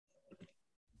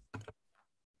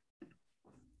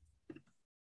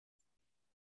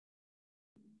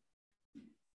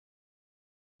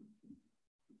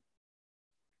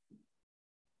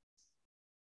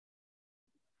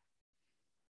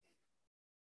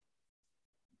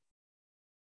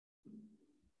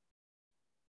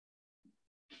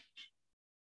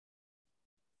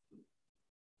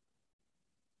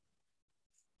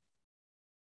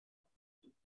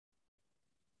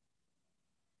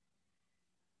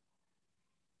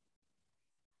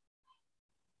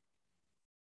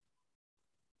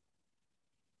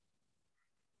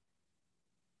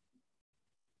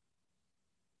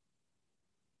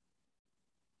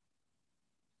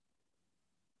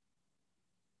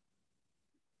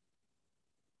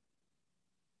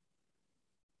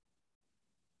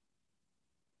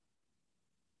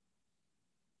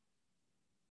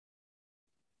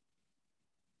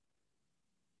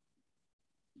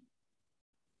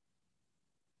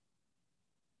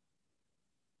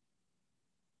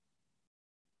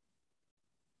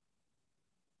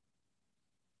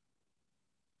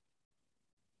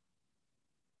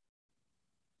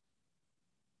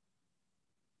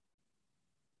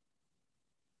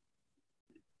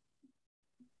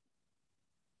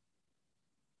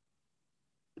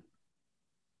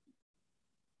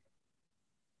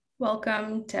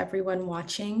Welcome to everyone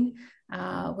watching.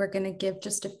 We're going to give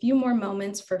just a few more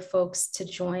moments for folks to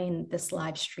join this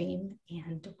live stream,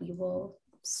 and we will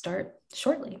start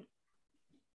shortly.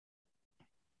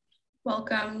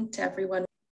 Welcome to everyone.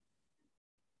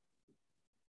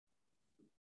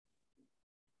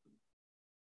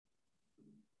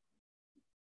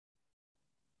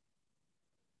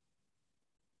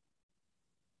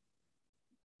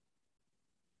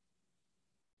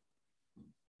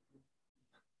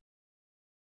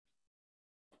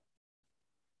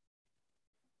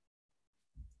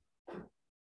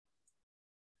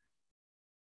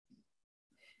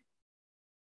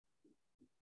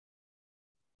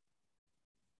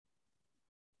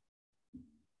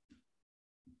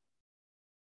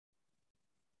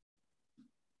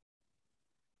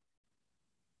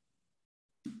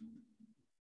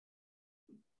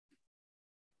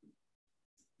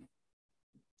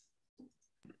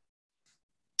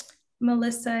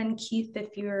 Melissa and Keith,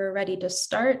 if you're ready to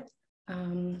start,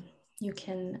 you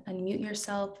can unmute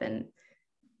yourself and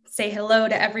say hello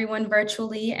to everyone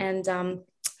virtually, and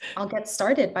I'll get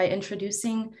started by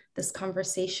introducing this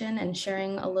conversation and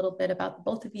sharing a little bit about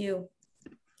both of you.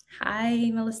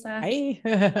 Hi, Melissa. Hi.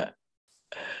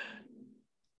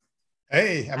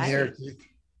 Hey, I'm here, Keith.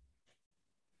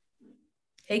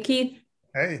 Hey, Keith.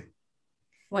 Hey.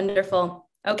 Wonderful.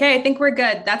 Okay, I think we're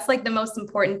good. That's like the most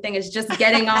important thing, is just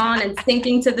getting on and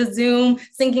syncing to the Zoom,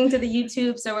 syncing to the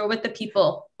YouTube. So we're with the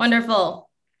people. Wonderful.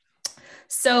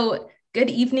 So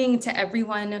good evening to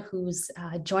everyone who's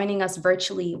joining us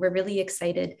virtually. We're really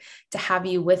excited to have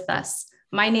you with us.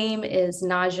 My name is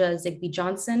Naja Zigby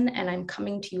Johnson, and I'm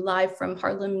coming to you live from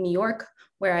Harlem, New York,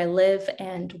 where I live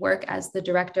and work as the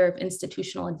Director of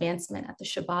Institutional Advancement at the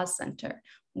Shabazz Center.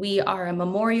 We are a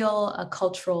memorial, a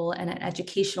cultural, and an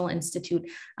educational institute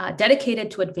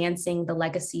dedicated to advancing the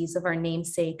legacies of our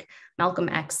namesake, Malcolm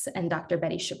X and Dr.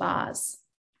 Betty Shabazz.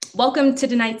 Welcome to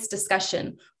tonight's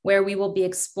discussion, where we will be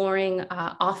exploring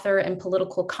author and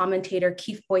political commentator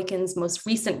Keith Boykin's most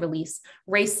recent release,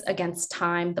 Race Against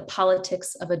Time: The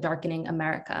Politics of a Darkening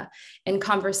America, in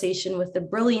conversation with the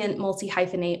brilliant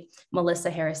multi-hyphenate Melissa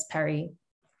Harris Perry.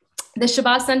 The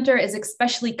Shabazz Center is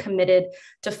especially committed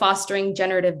to fostering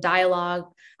generative dialogue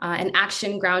and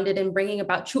action grounded in bringing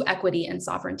about true equity and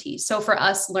sovereignty. So for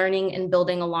us, learning and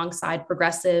building alongside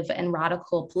progressive and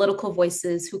radical political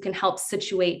voices who can help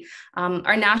situate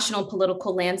our national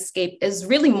political landscape is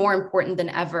really more important than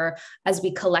ever as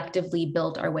we collectively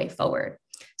build our way forward.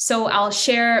 So I'll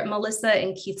share Melissa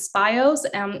and Keith's bios,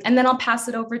 and then I'll pass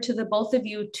it over to the both of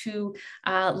you to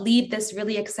lead this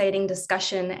really exciting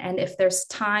discussion. And if there's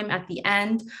time at the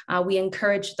end, we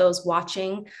encourage those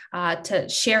watching to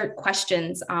share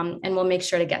questions, and we'll make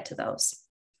sure to get to those.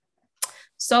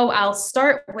 So I'll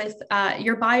start with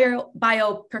your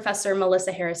bio, Professor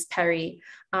Melissa Harris Perry.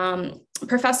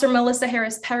 Professor Melissa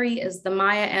Harris Perry is the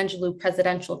Maya Angelou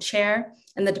Presidential Chair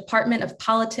in the Department of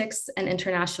Politics and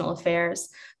International Affairs,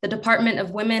 the Department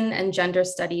of Women and Gender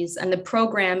Studies, and the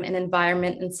Program in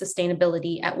Environment and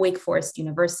Sustainability at Wake Forest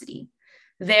University.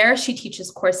 There, she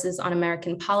teaches courses on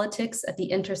American politics at the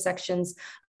intersections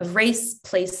of race,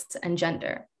 place, and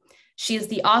gender. She is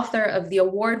the author of the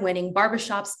award-winning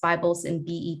Barbershops, Bibles, and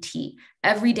BET,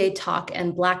 Everyday Talk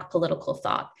and Black Political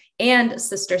Thought, and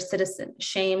Sister Citizen,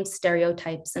 Shame,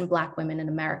 Stereotypes, and Black Women in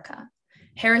America.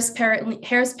 Harris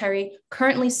Perry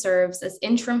currently serves as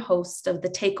interim host of The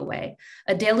Takeaway,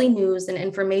 a daily news and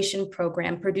information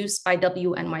program produced by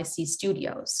WNYC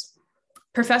Studios.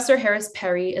 Professor Harris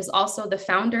Perry is also the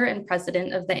founder and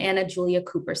president of the Anna Julia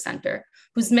Cooper Center,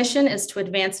 whose mission is to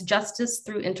advance justice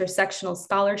through intersectional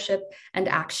scholarship and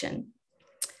action.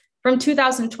 From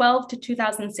 2012 to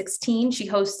 2016, she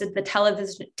hosted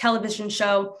the television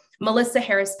show Melissa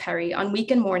Harris Perry on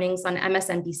weekend mornings on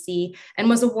MSNBC and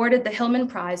was awarded the Hillman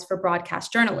Prize for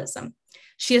Broadcast Journalism.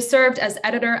 She has served as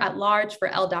editor-at-large for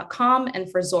Elle.com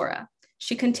and for Zora.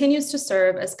 She continues to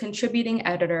serve as contributing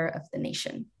editor of The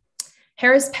Nation.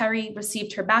 Harris Perry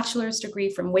received her bachelor's degree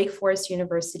from Wake Forest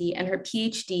University and her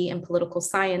PhD in political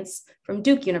science from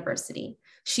Duke University.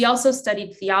 She also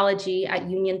studied theology at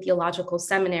Union Theological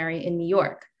Seminary in New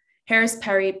York. Harris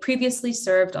Perry previously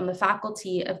served on the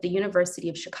faculty of the University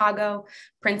of Chicago,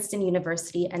 Princeton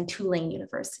University, and Tulane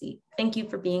University. Thank you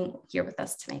for being here with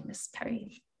us tonight, Ms.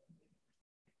 Perry.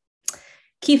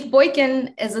 Keith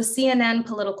Boykin is a CNN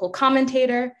political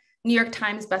commentator, New York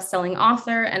Times bestselling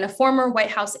author, and a former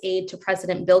White House aide to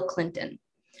President Bill Clinton.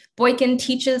 Boykin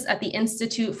teaches at the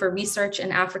Institute for Research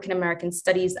in African American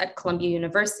Studies at Columbia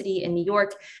University in New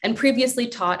York and previously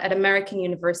taught at American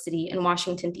University in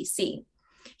Washington, D.C.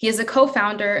 He is a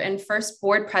co-founder and first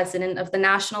board president of the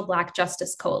National Black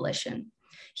Justice Coalition.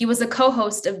 He was a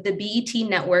co-host of the BET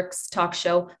Network's talk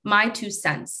show, My Two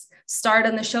Cents, starred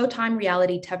on the Showtime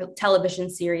reality television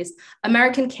series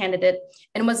American Candidate,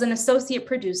 and was an associate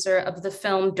producer of the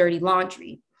film Dirty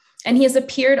Laundry. And he has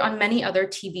appeared on many other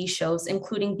TV shows,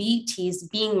 including BET's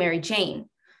Being Mary Jane.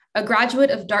 A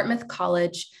graduate of Dartmouth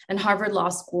College and Harvard Law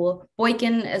School,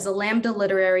 Boykin is a Lambda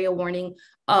Literary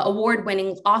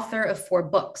Award-winning author of 4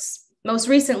 books. Most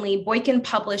recently, Boykin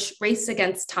published Race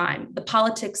Against Time, The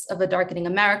Politics of a Darkening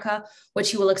America, which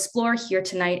he will explore here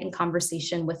tonight in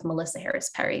conversation with Melissa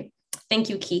Harris Perry. Thank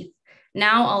you, Keith.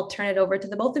 Now I'll turn it over to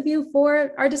the both of you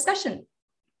for our discussion.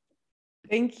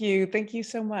 Thank you. Thank you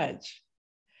so much.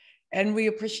 And we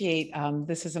appreciate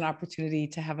this is an opportunity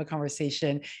to have a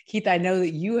conversation. Keith, I know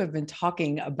that you have been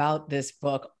talking about this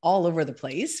book all over the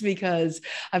place because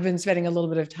I've been spending a little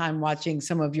bit of time watching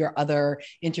some of your other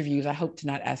interviews. I hope to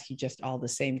not ask you just all the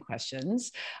same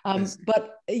questions.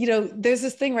 But, you know, there's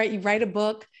this thing, right? You write a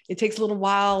book, it takes a little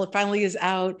while, it finally is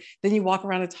out, then you walk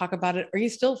around and talk about it. Are you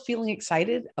still feeling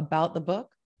excited about the book?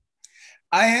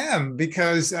 I am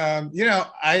because, you know,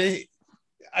 I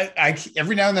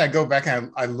every now and then I go back and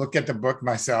I look at the book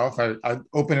myself. I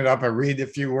open it up, I read a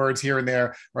few words here and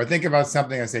there, or I think about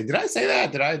something. I say, did I say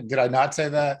that? Did I not say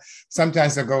that?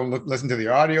 Sometimes I'll go listen to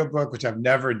the audiobook, which I've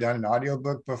never done an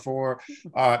audiobook before.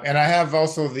 And I have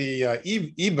also the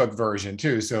ebook version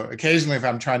too. So occasionally if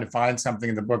I'm trying to find something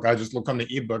in the book, I just look on the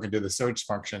ebook and do the search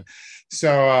function.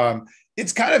 So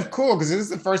it's kind of cool because this is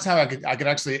the first time I could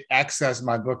actually access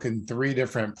my book in 3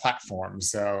 different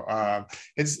platforms. So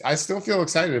I still feel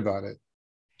excited about it.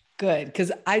 Good,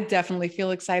 because I definitely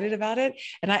feel excited about it.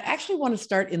 And I actually want to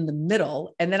start in the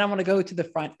middle, and then I want to go to the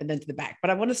front and then to the back.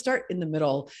 But I want to start in the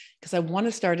middle because I want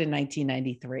to start in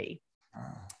 1993.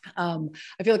 I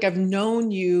feel like I've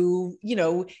known you, you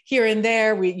know, here and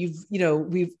there. We've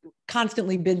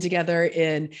constantly been together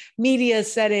in media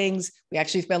settings. We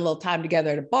actually spent a little time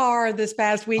together at a bar this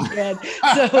past weekend.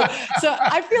 So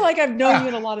I feel like I've known you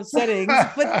in a lot of settings,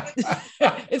 but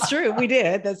it's true. We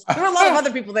did. There were a lot of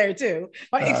other people there too,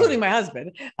 including my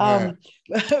husband.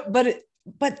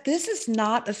 But this is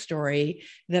not a story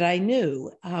that I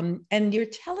knew. And you're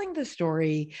telling the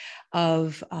story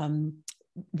of,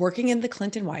 working in the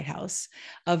Clinton White House,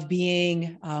 of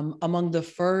being among the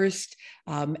first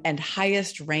and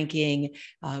highest ranking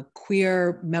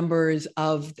queer members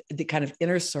of the kind of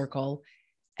inner circle.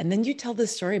 And then you tell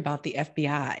this story about the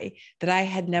FBI that I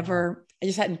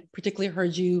just hadn't particularly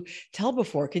heard you tell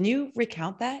before. Can you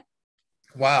recount that?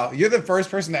 Wow. You're the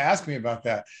first person to ask me about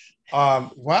that.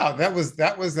 Wow.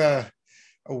 That was a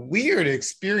weird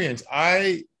experience.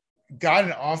 I got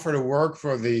an offer to work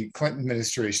for the Clinton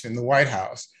administration in the White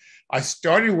House. I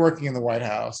started working in the White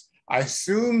House. I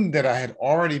assumed that I had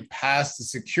already passed the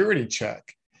security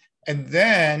check. And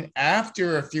then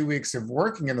after a few weeks of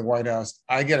working in the White House,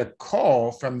 I get a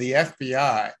call from the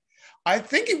FBI. I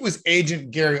think it was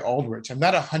Agent Gary Aldrich. I'm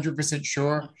not 100%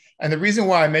 sure. And the reason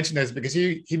why I mentioned that is because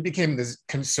he became this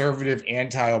conservative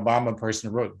anti-Obama person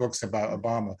who wrote books about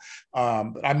Obama.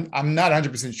 But I'm not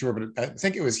 100% sure, but I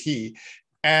think it was he.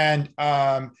 And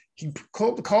he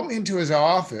called me into his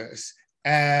office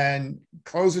and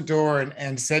closed the door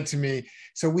and said to me,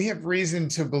 so we have reason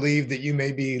to believe that you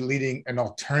may be leading an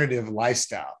alternative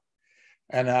lifestyle.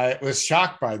 And I was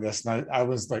shocked by this. And I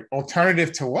was like,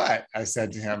 alternative to what? I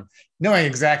said to him, knowing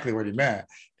exactly what he meant.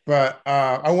 But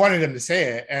I wanted him to say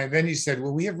it. And then he said,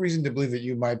 well, we have reason to believe that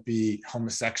you might be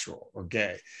homosexual or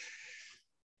gay.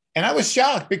 And I was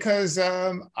shocked because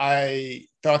I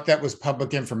thought that was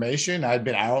public information. I'd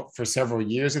been out for several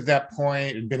years at that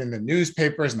point. It had been in the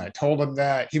newspapers, and I told him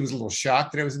that. He was a little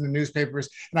shocked that it was in the newspapers.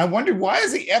 And I wondered, why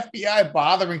is the FBI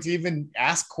bothering to even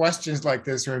ask questions like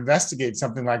this or investigate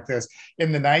something like this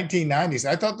in the 1990s?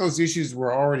 I thought those issues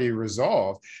were already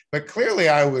resolved. But clearly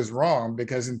I was wrong,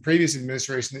 because in previous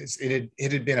administrations, it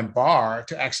had been a bar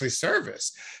to actually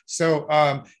service. So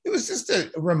it was just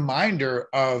a reminder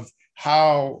of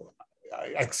how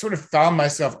I sort of found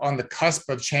myself on the cusp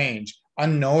of change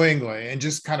unknowingly, and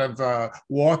just kind of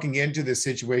walking into this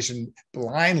situation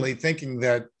blindly, thinking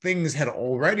that things had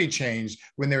already changed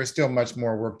when there was still much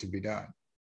more work to be done.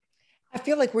 I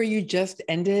feel like where you just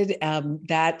ended,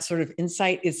 that sort of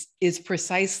insight is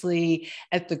precisely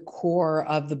at the core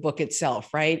of the book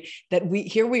itself, right? That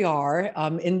here we are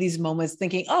in these moments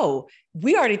thinking, oh,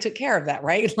 we already took care of that,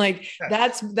 right? Like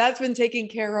that's been taken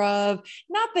care of.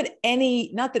 Not that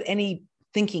any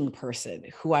thinking person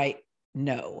who I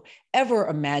know ever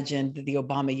imagined that the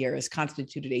Obama years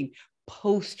constituted a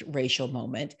post-racial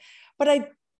moment, but I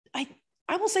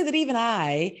will say that even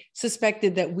I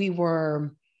suspected that we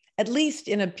were at least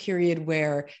in a period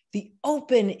where the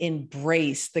open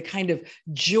embrace, the kind of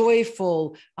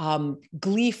joyful,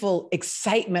 gleeful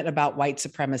excitement about white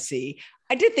supremacy,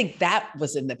 I did think that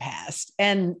was in the past,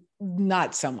 and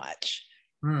not so much.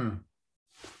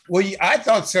 Well, I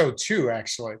thought so too,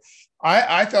 actually.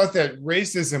 I thought that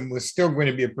racism was still going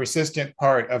to be a persistent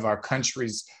part of our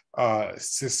country's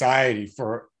society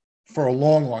for a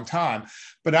long, long time.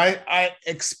 But I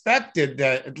expected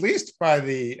that, at least by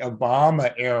the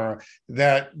Obama era,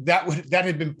 that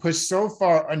had been pushed so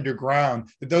far underground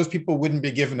that those people wouldn't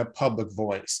be given a public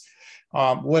voice.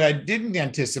 What I didn't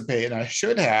anticipate, and I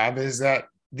should have, is that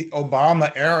the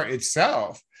Obama era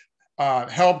itself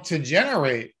helped to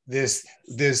generate this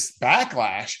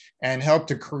backlash and helped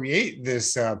to create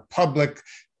this public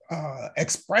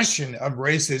expression of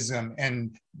racism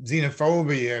and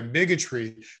xenophobia and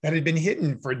bigotry that had been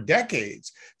hidden for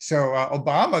decades. So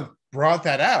Obama brought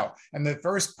that out, and the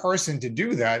first person to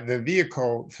do that, the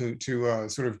vehicle to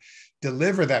sort of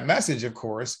deliver that message, of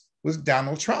course, was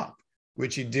Donald Trump,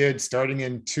 which he did starting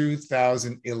in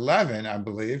 2011, I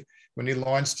believe, when he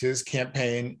launched his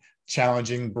campaign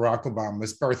challenging Barack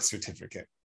Obama's birth certificate.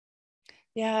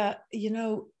 Yeah,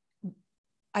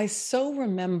 I so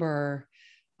remember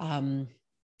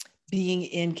being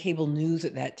in cable news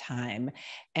at that time,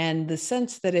 and the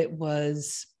sense that it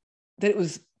was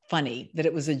funny, that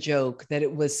it was a joke, that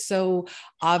it was so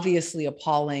obviously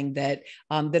appalling that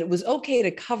it was okay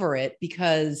to cover it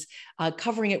because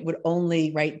covering it would only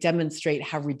demonstrate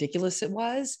how ridiculous it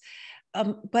was.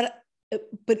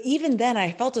 But even then,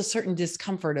 I felt a certain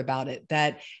discomfort about it,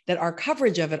 that our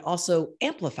coverage of it also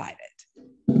amplified it.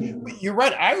 You're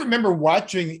right. I remember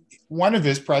watching one of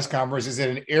his press conferences at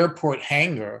an airport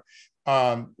hangar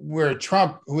where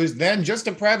Trump, who was then just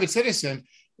a private citizen,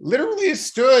 literally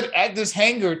stood at this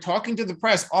hangar talking to the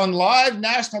press on live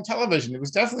national television. It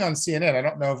was definitely on CNN. I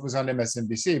don't know if it was on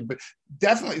MSNBC, but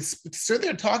definitely stood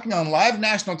there talking on live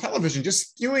national television,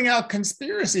 just spewing out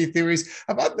conspiracy theories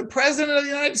about the president of the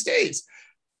United States.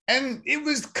 And it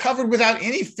was covered without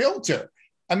any filter.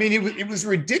 I mean, it was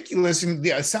ridiculous. And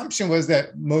the assumption was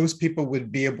that most people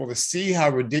would be able to see how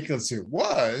ridiculous it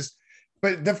was.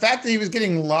 But the fact that he was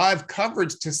getting live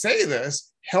coverage to say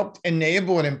this helped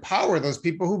enable and empower those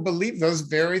people who believe those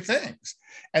very things.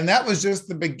 And that was just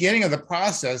the beginning of the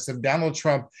process of Donald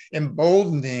Trump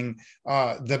emboldening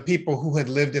the people who had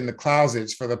lived in the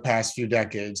closets for the past few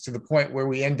decades, to the point where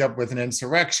we end up with an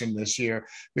insurrection this year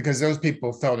because those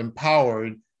people felt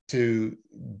empowered to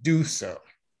do so.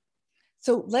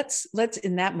 So let's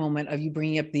in that moment of you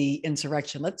bringing up the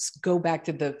insurrection, let's go back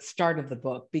to the start of the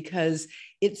book, because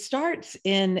it starts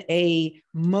in a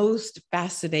most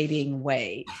fascinating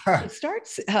way. It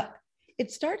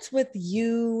starts with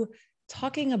you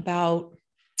talking about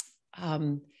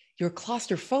your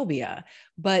claustrophobia,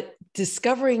 but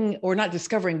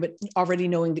already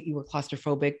knowing that you were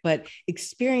claustrophobic, but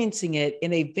experiencing it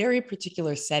in a very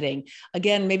particular setting.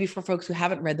 Again, maybe for folks who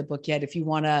haven't read the book yet, if you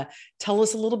want to tell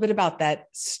us a little bit about that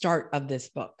start of this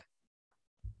book.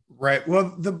 Right.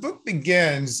 Well, the book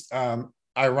begins,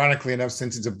 ironically enough,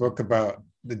 since it's a book about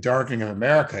the darkening of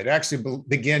America, it actually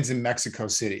begins in Mexico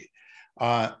City.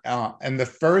 And the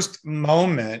first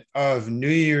moment of New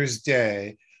Year's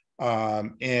Day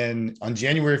on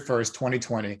January 1st,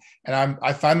 2020. And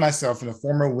I find myself in a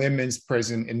former women's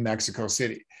prison in Mexico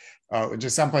City, which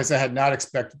is someplace I had not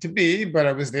expected to be, but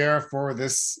I was there for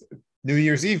this New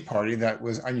Year's Eve party that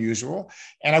was unusual.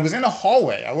 And I was in a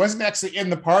hallway. I wasn't actually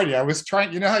in the party. I was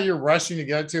trying, how you're rushing to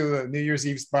get to a New Year's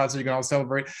Eve spot so you can all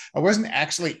celebrate. I wasn't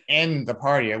actually in the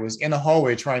party. I was in a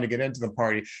hallway trying to get into the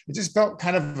party. It just felt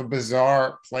kind of a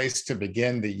bizarre place to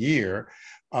begin the year.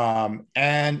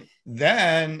 And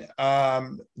then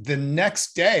the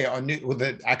next day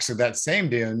that same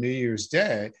day on New Year's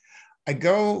Day, I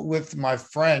go with my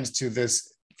friends to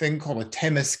this thing called a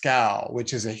temescal,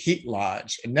 which is a heat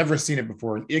lodge. I'd never seen it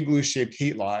before, an igloo-shaped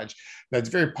heat lodge that's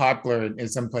very popular in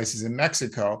some places in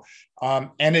Mexico.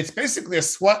 And it's basically a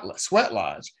sweat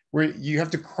lodge where you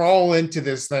have to crawl into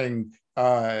this thing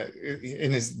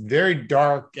and it's very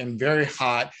dark and very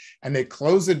hot, and they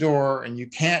close the door and you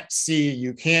can't see,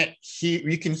 you can't hear,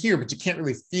 you can hear, but you can't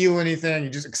really feel anything.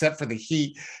 You just, except for the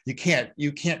heat, you can't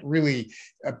really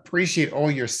appreciate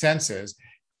all your senses.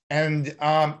 And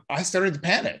I started to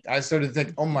panic. I started to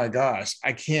think, oh my gosh,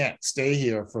 I can't stay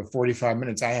here for 45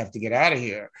 minutes. I have to get out of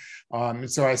here. And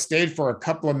so I stayed for a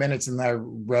couple of minutes and I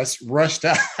rushed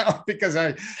out because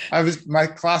my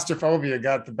claustrophobia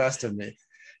got the best of me.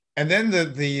 And then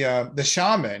the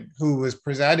shaman who was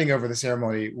presiding over the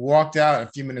ceremony walked out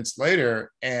a few minutes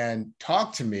later and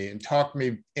talked me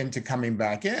into coming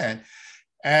back in.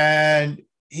 And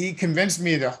he convinced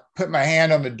me to put my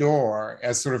hand on the door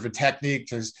as sort of a technique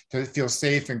to feel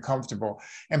safe and comfortable.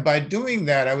 And by doing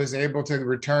that, I was able to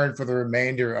return for the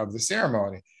remainder of the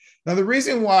ceremony. Now, the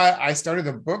reason why I started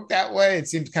the book that way, it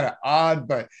seems kind of odd,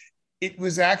 but it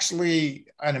was actually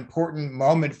an important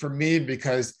moment for me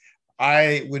because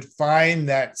I would find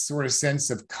that sort of sense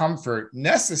of comfort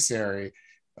necessary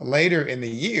later in the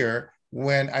year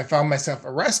when I found myself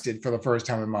arrested for the first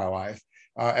time in my life,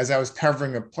 as I was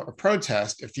covering a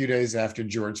protest a few days after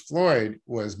George Floyd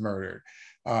was murdered.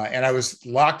 And I was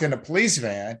locked in a police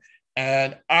van,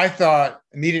 and I thought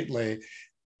immediately,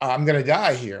 I'm going to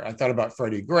die here. I thought about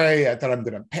Freddie Gray. I thought I'm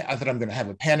going to have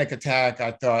a panic attack.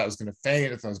 I thought I was going to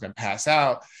faint. I thought I was going to pass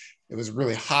out. It was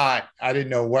really hot. I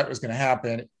didn't know what was going to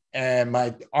happen. And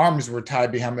my arms were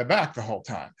tied behind my back the whole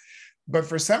time. But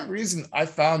for some reason, I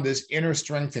found this inner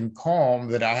strength and calm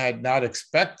that I had not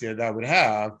expected I would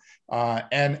have.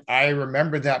 And I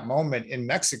remember that moment in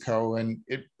Mexico, and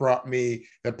it brought me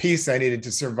the peace I needed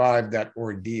to survive that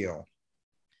ordeal.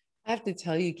 I have to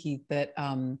tell you, Keith, that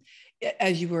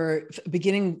as you were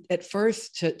beginning at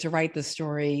first to write the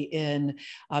story in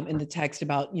the text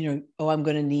about, oh, I'm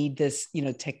going to need this,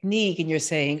 technique. And you're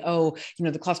saying, oh,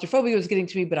 the claustrophobia was getting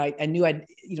to me, but I knew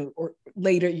or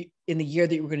later in the year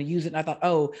that you were going to use it. And I thought,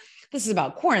 oh, this is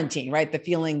about quarantine, right? The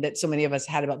feeling that so many of us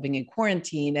had about being in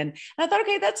quarantine. And I thought,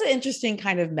 okay, that's an interesting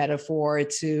kind of metaphor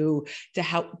to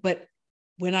help. But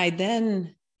when I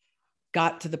then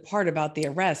got to the part about the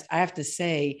arrest, I have to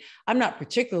say, I'm not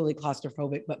particularly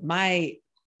claustrophobic, but my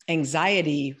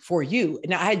anxiety for you,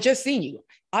 and I had just seen you,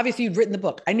 obviously you'd written the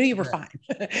book. I knew you were fine.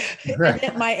 Right.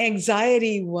 And my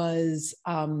anxiety was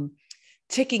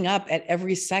ticking up at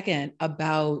every second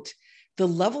about the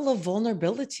level of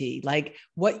vulnerability, like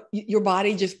what your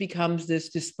body just becomes this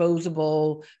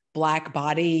disposable Black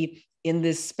body in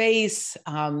this space.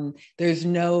 There's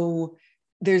no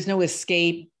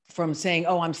escape from saying,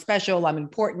 oh, I'm special, I'm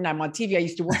important, I'm on TV, I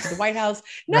used to work for the White House.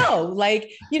 No, like,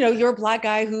 you're a Black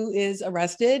guy who is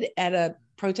arrested at a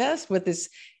protest with his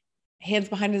hands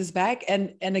behind his back.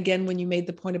 And again, when you made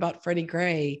the point about Freddie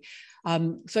Gray,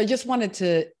 so I just wanted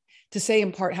to say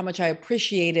in part how much I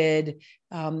appreciated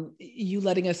you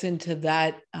letting us into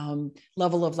that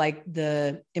level of like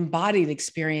the embodied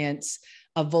experience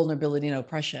of vulnerability and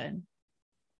oppression.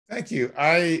 Thank you.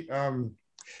 I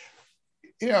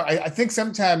think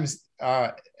sometimes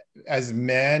as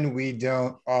men, we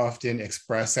don't often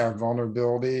express our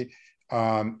vulnerability.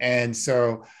 And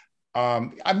so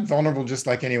I'm vulnerable just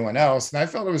like anyone else. And I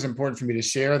felt it was important for me to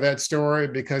share that story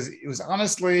because it was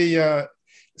honestly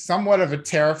somewhat of a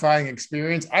terrifying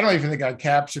experience. I don't even think I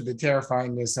captured the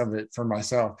terrifyingness of it for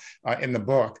myself in the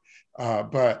book.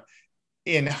 But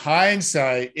in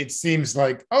hindsight, it seems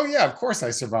like, oh yeah, of course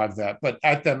I survived that. But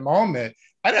at the moment,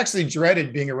 I'd actually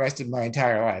dreaded being arrested my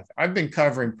entire life. I've been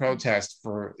covering protests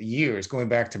for years, going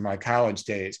back to my college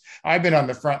days. I've been on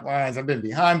the front lines. I've been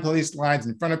behind police lines,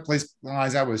 in front of police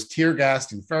lines. I was tear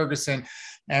gassed in Ferguson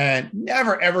and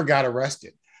never, ever got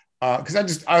arrested.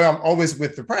 Because I'm always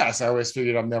with the press. I always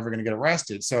figured I'm never going to get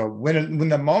arrested. So when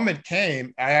the moment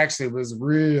came, I actually was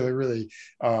really, really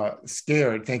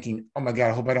scared, thinking, oh my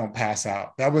God, I hope I don't pass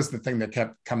out. That was the thing that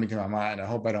kept coming to my mind. I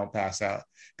hope I don't pass out.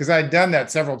 Because I'd done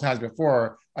that several times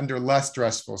before under less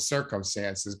stressful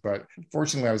circumstances. But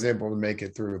fortunately, I was able to make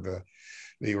it through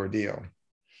the ordeal.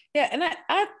 Yeah. And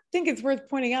I think it's worth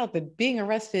pointing out that being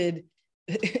arrested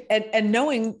and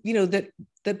knowing, that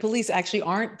the police actually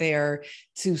aren't there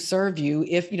to serve you.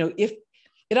 If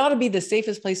it ought to be the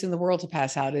safest place in the world to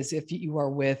pass out is if you are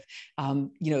with,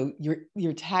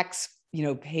 your tax,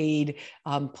 paid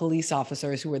police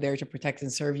officers who are there to protect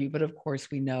and serve you. But of course,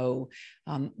 we know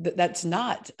that that's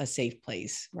not a safe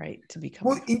place, right? To become.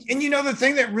 Well, and the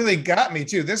thing that really got me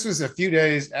too, this was a few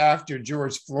days after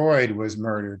George Floyd was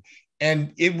murdered.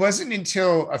 And it wasn't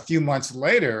until a few months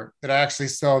later that I actually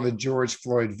saw the George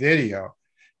Floyd video.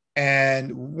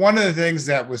 And one of the things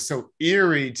that was so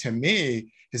eerie to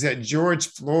me is that George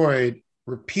Floyd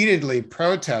repeatedly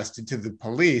protested to the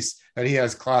police that he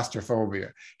has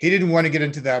claustrophobia. He didn't want to get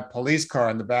into that police car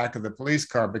in the back of the police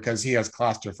car because he has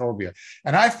claustrophobia.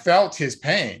 And I felt his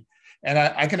pain. And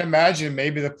I can imagine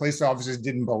maybe the police officers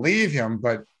didn't believe him,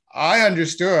 but I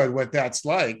understood what that's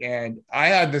like. And I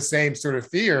had the same sort of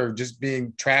fear of just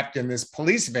being trapped in this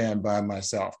police van by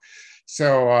myself.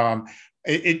 So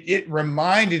it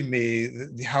reminded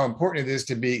me how important it is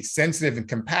to be sensitive and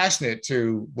compassionate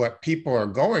to what people are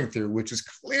going through, which is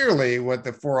clearly what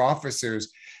the four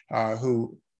officers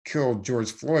who killed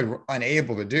George Floyd were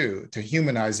unable to do, to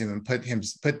humanize him and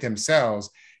put themselves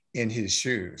in his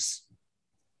shoes.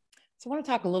 So I want to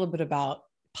talk a little bit about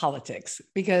politics,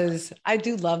 because I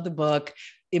do love the book.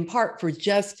 in part for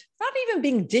just not even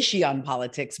being dishy on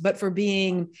politics, but for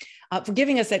giving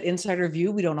us that insider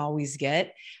view we don't always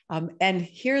get. And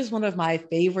here's one of my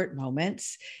favorite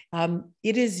moments.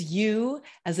 It is you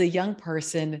as a young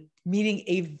person meeting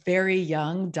a very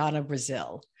young Donna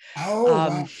Brazile.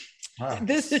 Oh, wow.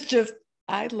 This is just,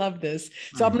 I love this.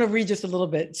 So I'm going to read just a little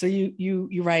bit. So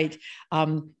you write,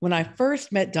 when I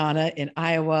first met Donna in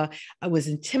Iowa, I was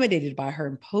intimidated by her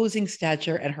imposing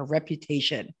stature and her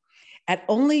reputation. At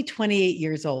only 28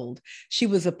 years old, she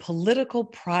was a political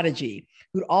prodigy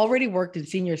who'd already worked in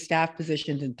senior staff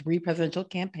positions in 3 presidential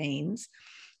campaigns.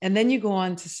 And then you go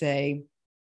on to say,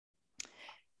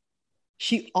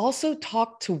 she also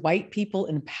talked to white people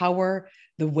in power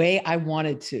the way I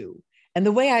wanted to, and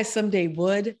the way I someday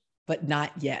would, but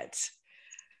not yet.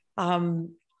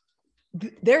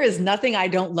 There is nothing I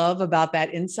don't love about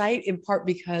that insight, in part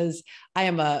because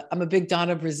I'm a big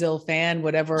Donna Brazile fan.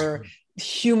 Whatever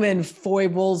human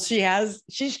foibles she has,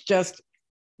 she's just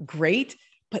great.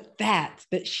 But that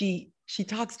she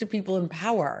talks to people in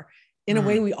power in a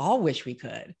way we all wish we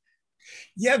could.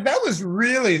 Yeah, that was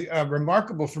really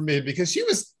remarkable for me because she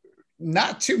was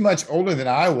not too much older than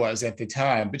I was at the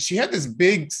time, but she had this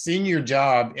big senior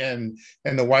job in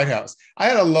the White House. I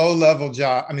had a low-level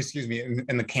job, in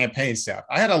the campaign staff.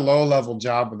 I had a low-level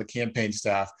job with the campaign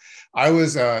staff. I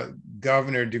was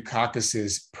Governor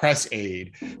Dukakis's press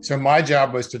aide. So my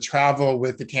job was to travel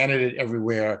with the candidate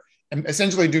everywhere and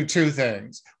essentially do 2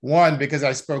 things. One, because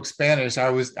I spoke Spanish, I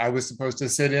was supposed to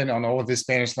sit in on all of his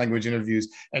Spanish language interviews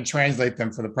and translate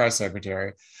them for the press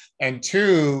secretary. And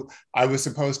 2, I was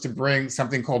supposed to bring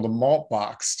something called a malt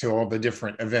box to all the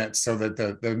different events so that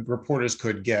the reporters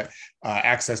could get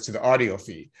access to the audio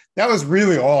feed. That was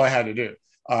really all I had to do.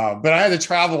 But I had to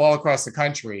travel all across the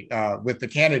country with the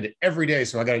candidate every day,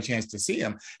 so I got a chance to see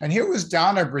him. And here was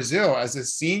Donna Brazile as a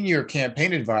senior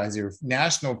campaign advisor,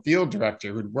 national field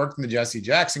director who'd worked in the Jesse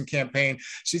Jackson campaign.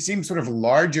 She seemed sort of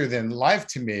larger than life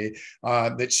to me,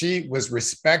 that she was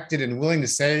respected and willing to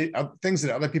say things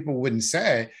that other people wouldn't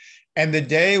say. And the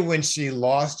day when she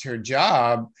lost her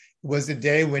job was the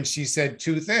day when she said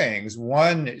 2 things.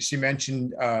 One, she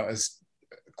mentioned a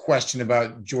question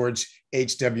about George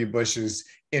H.W. Bush's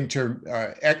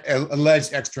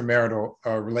alleged extramarital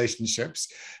relationships.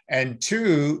 And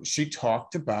 2, she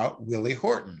talked about Willie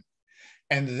Horton.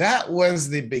 And that was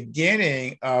the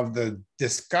beginning of the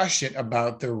discussion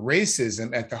about the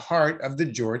racism at the heart of the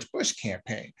George Bush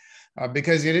campaign.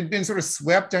 Because it had been sort of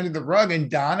swept under the rug,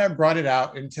 and Donna brought it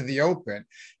out into the open.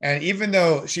 And even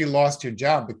though she lost her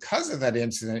job because of that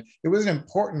incident, it was an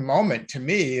important moment to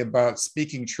me about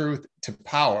speaking truth to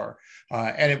power.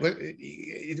 And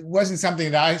it wasn't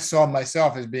something that I saw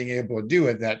myself as being able to do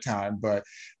at that time, but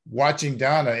watching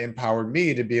Donna empowered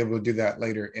me to be able to do that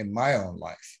later in my own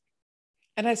life.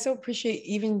 And I so appreciate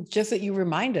even just that you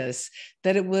remind us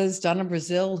that it was Donna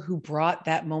Brazile who brought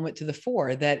that moment to the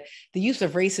fore, that the use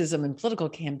of racism in political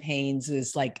campaigns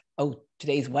is like, oh,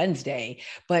 today's Wednesday.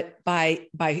 But by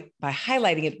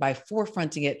highlighting it, by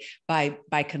forefronting it,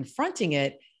 by confronting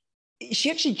it, she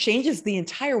actually changes the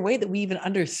entire way that we even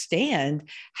understand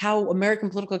how American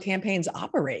political campaigns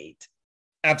operate.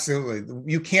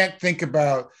 Absolutely. You can't think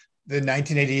about the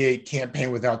 1988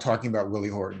 campaign without talking about Willie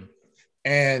Horton.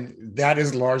 And that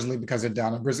is largely because of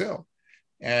Donna Brazile.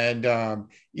 And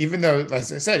even though,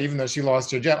 as I said, even though she lost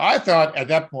her job, I thought at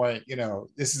that point,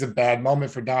 this is a bad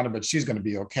moment for Donna, but she's going to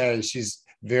be okay. She's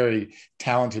a very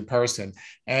talented person.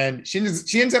 And she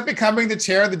ends up becoming the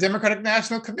chair of the Democratic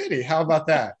National Committee. How about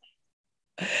that?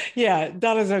 Yeah,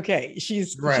 Donna's okay.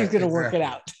 She's going to work it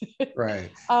out. Right.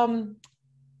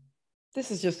 This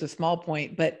is just a small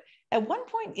point, but at one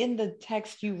point in the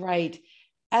text you write,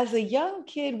 as a young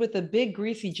kid with a big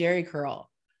greasy jerry curl.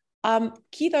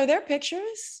 Keith, are there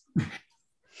pictures?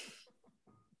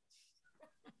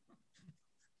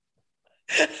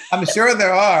 I'm sure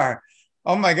there are.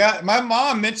 Oh my God. My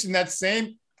mom mentioned that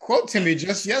same quote to me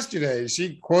just yesterday.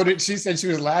 She said she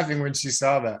was laughing when she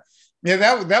saw that. Yeah,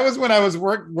 that was when I was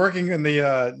working in the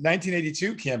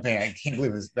 1982 campaign. I can't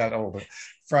believe it's that old.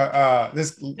 From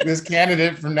this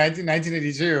candidate from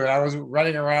 1982, and I was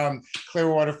running around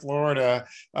Clearwater, Florida,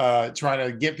 trying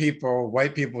to get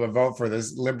white people to vote for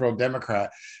this liberal Democrat.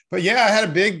 But yeah, I had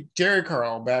a big jerry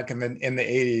curl back in the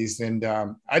 80s, and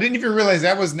I didn't even realize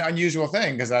that was an unusual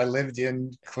thing because I lived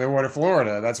in Clearwater,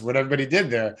 Florida. That's what everybody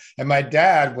did there, and my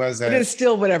dad was. It is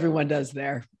still what everyone does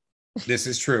there. This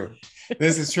is true.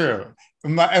 This is true.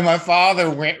 My father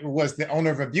was the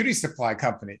owner of a beauty supply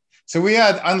company. So we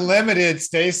had unlimited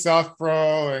Stay Soft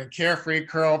Pro and Carefree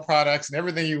curl products and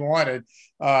everything you wanted.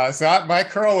 My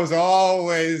curl was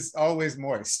always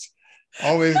moist,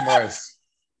 always moist.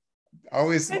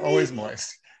 always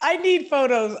moist. I need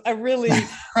photos. I really.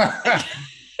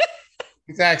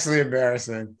 It's actually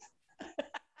embarrassing.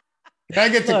 Then I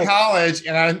get to college,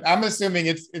 and I'm assuming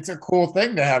it's a cool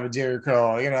thing to have a Jerry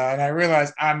curl, and I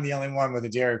realize I'm the only one with a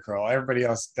Jerry curl. Everybody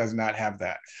else does not have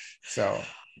that. So,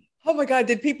 oh my God,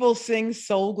 did people sing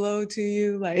Soul Glow to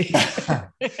you? Like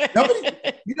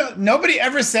nobody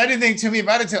ever said anything to me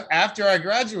about it until after I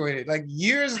graduated. Like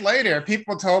years later,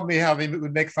 people told me how they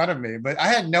would make fun of me, but I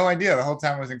had no idea the whole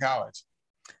time I was in college.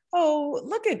 Oh,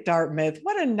 look at Dartmouth.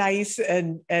 What a nice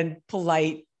and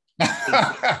polite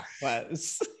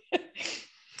was.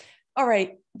 All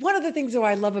right. One of the things though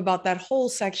I love about that whole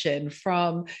section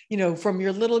from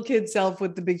your little kid self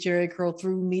with the big Jerry curl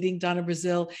through meeting Donna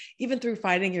Brazile, even through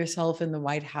finding yourself in the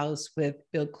White House with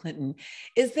Bill Clinton,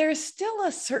 is there still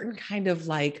a certain kind of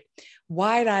like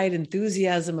wide-eyed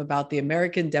enthusiasm about the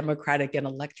American democratic and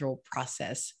electoral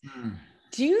process?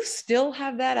 Do you still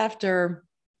have that after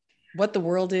what the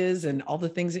world is and all the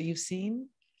things that you've seen?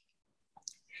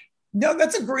 No,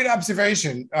 that's a great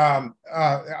observation.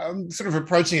 I'm sort of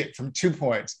approaching it from 2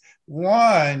 points.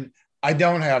 One, I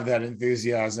don't have that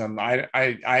enthusiasm. I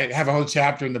have a whole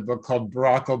chapter in the book called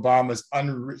Barack Obama's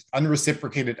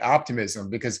unreciprocated optimism,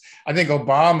 because I think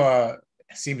Obama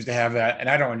seems to have that, and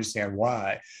I don't understand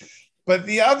why. But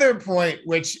the other point,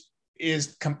 which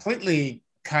is completely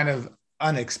kind of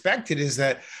unexpected, is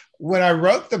that when I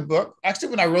wrote the book,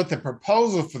 actually when I wrote the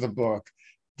proposal for the book,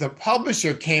 the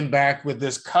publisher came back with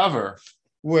this cover,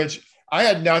 which I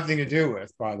had nothing to do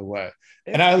with, by the way.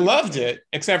 And I loved it,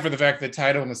 except for the fact that the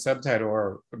title and the subtitle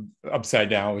are upside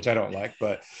down, which I don't like,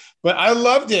 but I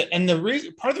loved it. And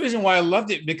part of the reason why I loved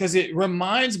it, because it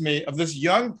reminds me of this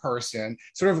young person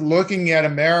sort of looking at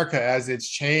America as it's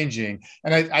changing.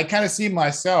 And I kind of see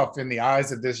myself in the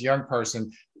eyes of this young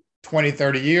person 20,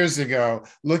 30 years ago,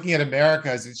 looking at America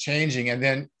as it's changing, and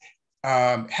then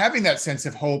having that sense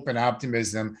of hope and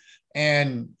optimism.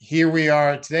 And here we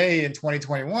are today in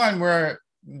 2021, where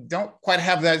we don't quite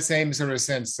have that same sort of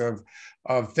sense of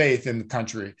faith in the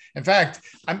country. In fact,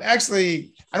 I don't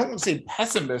want to say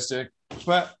pessimistic,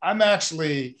 but I'm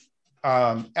actually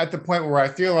at the point where I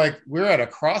feel like we're at a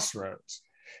crossroads.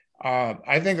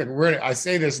 I think that I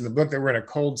say this in the book, that we're in a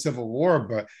cold civil war,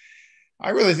 but I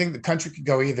really think the country could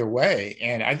go either way.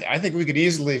 And I think we could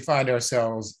easily find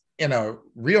ourselves in a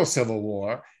real civil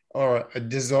war or a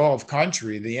dissolved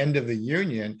country, the end of the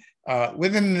union,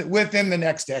 within the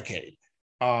next decade.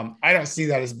 I don't see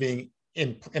that as being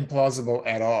implausible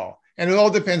at all. And it all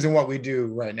depends on what we do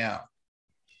right now.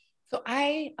 So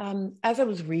as I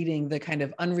was reading the kind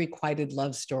of unrequited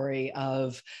love story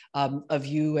of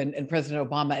you and President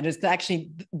Obama, and it's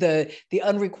actually the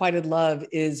unrequited love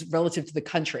is relative to the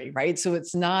country, right? So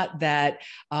it's not that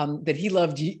that he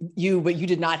loved you, but you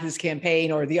did not his campaign,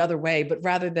 or the other way, but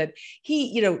rather that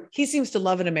he seems to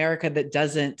love an America that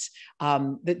doesn't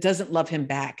love him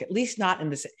back, at least not in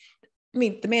this. I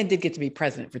mean, the man did get to be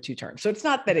president for 2 terms, so it's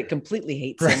not that it completely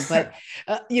hates him, but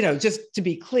just to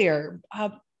be clear.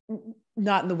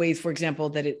 Not in the ways, for example,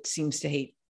 that it seems to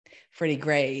hate Freddie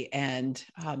Gray and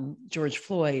George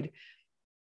Floyd.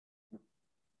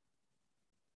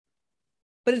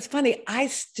 But it's funny, I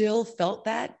still felt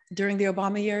that during the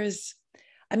Obama years.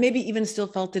 I maybe even still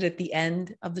felt it at the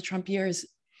end of the Trump years.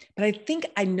 But I think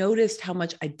I noticed how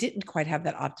much I didn't quite have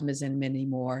that optimism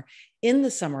anymore in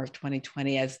the summer of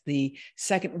 2020, as the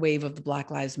second wave of the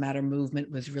Black Lives Matter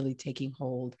movement was really taking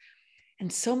hold.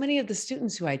 And so many of the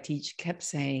students who I teach kept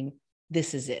saying,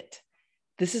 this is it.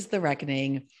 This is the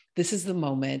reckoning. This is the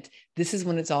moment. This is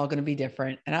when it's all going to be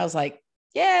different. And I was like,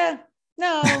 yeah,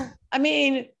 no, I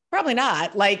mean, probably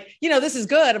not. Like, this is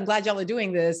good. I'm glad y'all are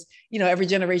doing this. Every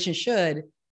generation should.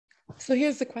 So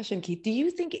here's the question, Keith. Do you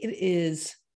think it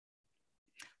is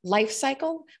life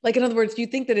cycle? Like, in other words, do you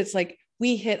think that it's like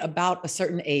we hit about a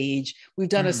certain age, we've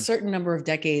done a certain number of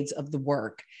decades of the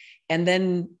work, and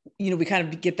then, we kind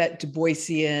of get that Du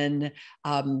Boisian,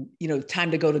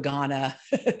 time to go to Ghana.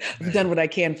 I've done what I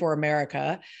can for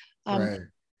America. Right.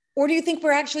 Or do you think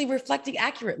we're actually reflecting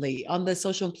accurately on the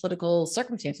social and political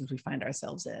circumstances we find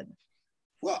ourselves in?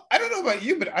 Well, I don't know about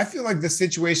you, but I feel like the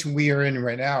situation we are in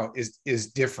right now is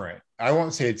different. I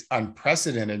won't say it's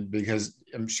unprecedented, because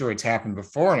I'm sure it's happened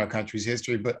before in our country's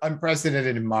history, but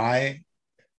unprecedented in my,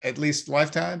 at least,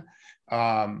 lifetime.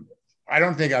 I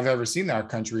don't think I've ever seen our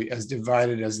country as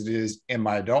divided as it is in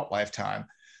my adult lifetime.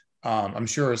 I'm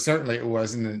sure certainly it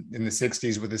was in the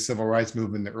 60s with the civil rights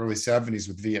movement, in the early 70s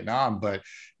with Vietnam. But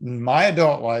in my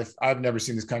adult life, I've never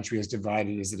seen this country as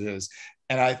divided as it is.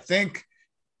 And I think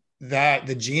that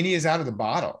the genie is out of the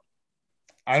bottle.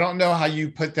 I don't know how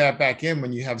you put that back in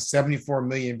when you have 74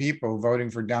 million people voting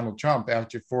for Donald Trump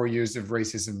after 4 years of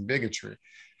racism and bigotry.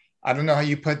 I don't know how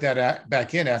you put that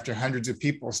back in after hundreds of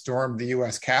people stormed the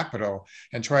US Capitol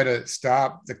and try to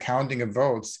stop the counting of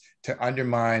votes to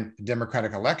undermine the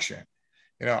Democratic election.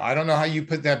 I don't know how you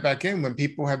put that back in when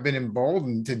people have been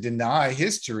emboldened to deny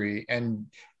history and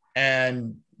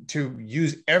to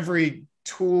use every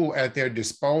tool at their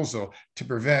disposal to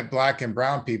prevent Black and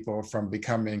brown people from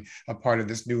becoming a part of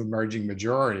this new emerging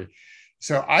majority.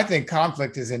 So I think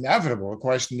conflict is inevitable. The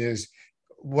question is,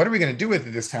 what are we going to do with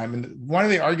it this time? And one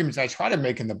of the arguments I try to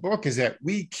make in the book is that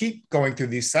we keep going through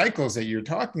these cycles that you're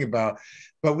talking about,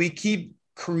 but we keep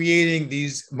creating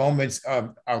these moments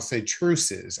of, I'll say,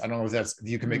 truces. I don't know if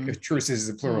you can make truces is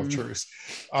a plural of truce,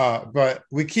 but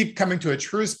we keep coming to a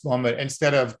truce moment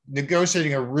instead of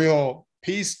negotiating a real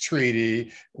peace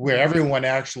treaty where everyone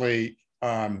actually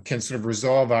can sort of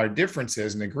resolve our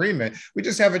differences in agreement. We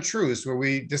just have a truce where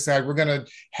we decide we're going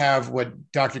to have what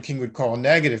Dr. King would call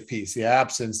negative peace, the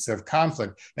absence of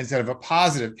conflict, instead of a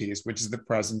positive peace, which is the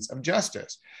presence of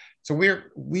justice. So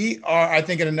we are, I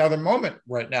think, at another moment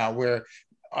right now where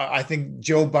I think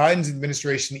Joe Biden's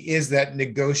administration is that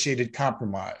negotiated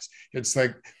compromise. It's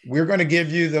like, we're going to give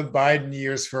you the Biden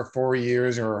years for 4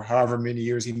 years or however many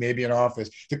years he may be in office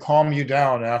to calm you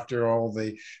down after all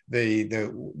the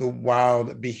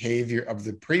wild behavior of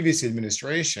the previous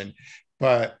administration.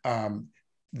 But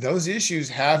those issues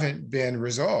haven't been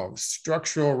resolved.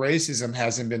 Structural racism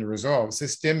hasn't been resolved.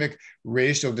 Systemic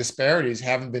racial disparities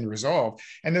haven't been resolved.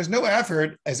 And there's no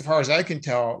effort, as far as I can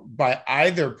tell, by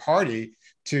either party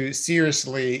to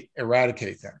seriously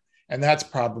eradicate them. And that's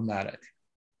problematic.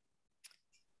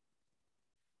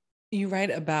 You write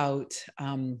about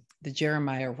the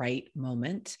Jeremiah Wright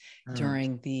moment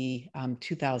during the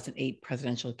 2008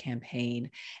 presidential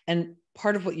campaign. And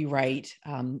part of what you write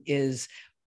is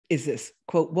this,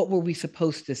 quote, "What were we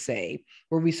supposed to say?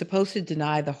 Were we supposed to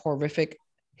deny the horrific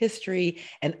history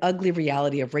and ugly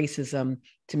reality of racism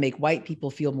to make white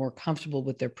people feel more comfortable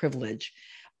with their privilege?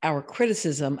 Our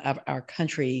criticism of our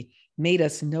country made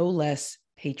us no less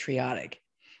patriotic.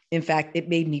 In fact, it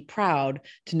made me proud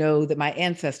to know that my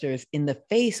ancestors, in the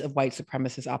face of white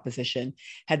supremacist opposition,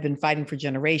 had been fighting for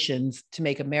generations to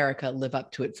make America live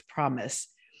up to its promise."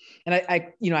 And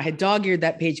I had dog-eared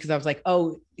that page because I was like,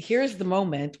 oh, here's the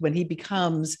moment when he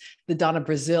becomes the Donna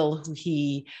Brazile who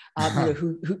he,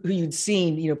 who you'd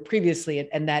seen, previously,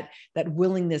 and that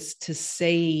willingness to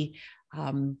say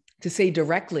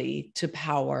directly to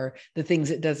power the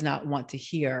things it does not want to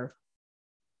hear.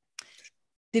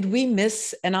 Did we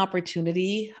miss an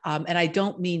opportunity? And I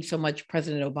don't mean so much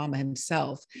President Obama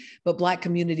himself, but Black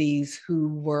communities who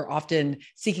were often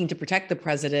seeking to protect the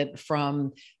president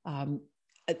from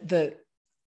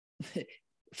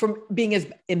being as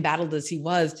embattled as he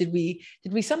was. Did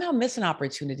we somehow miss an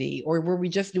opportunity, or were we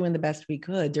just doing the best we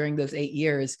could during those 8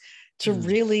 years to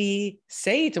really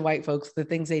say to white folks the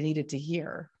things they needed to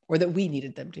hear, or that we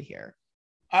needed them to hear?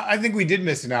 I think we did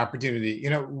miss an opportunity.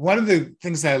 One of the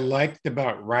things I liked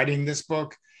about writing this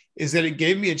book is that it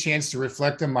gave me a chance to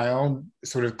reflect on my own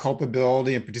sort of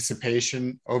culpability and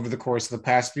participation over the course of the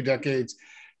past few decades,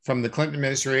 from the Clinton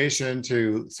administration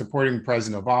to supporting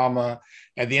President Obama.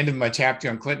 At the end of my chapter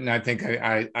on Clinton, I think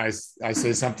I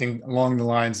say something along the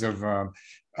lines of,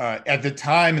 at the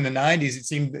time in the 90s, it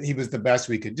seemed that he was the best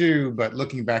we could do, but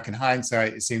looking back in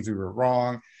hindsight, it seems we were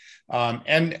wrong.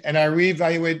 And I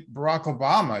reevaluate Barack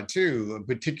Obama too,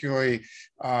 particularly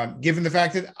given the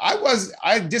fact that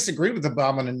I disagreed with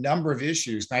Obama on a number of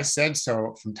issues, and I said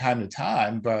so from time to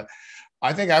time, but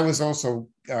I think I was also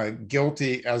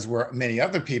guilty, as were many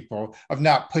other people, of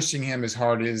not pushing him as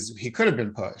hard as he could have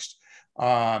been pushed.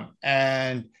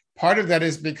 And part of that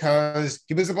is because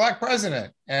he was a Black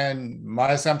president. And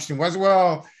my assumption was,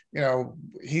 well,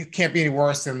 he can't be any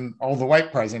worse than all the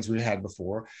white presidents we had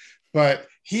before. But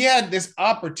he had this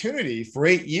opportunity for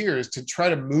 8 years to try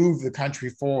to move the country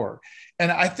forward.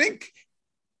 And I think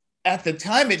at the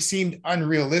time, it seemed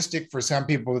unrealistic for some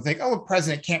people to think, oh, a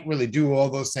president can't really do all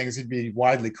those things. He'd be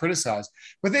widely criticized.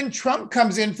 But then Trump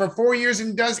comes in for 4 years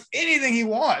and does anything he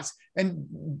wants and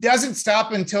doesn't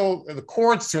stop until the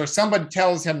courts or somebody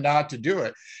tells him not to do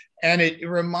it. And it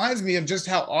reminds me of just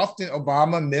how often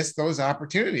Obama missed those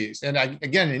opportunities. And I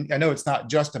know it's not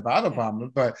just about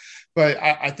Obama, but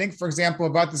I think, for example,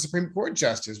 about the Supreme Court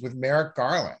justice with Merrick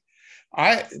Garland.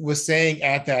 I was saying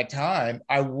at that time,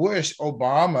 I wish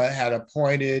Obama had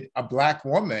appointed a Black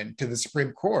woman to the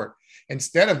Supreme Court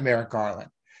instead of Merrick Garland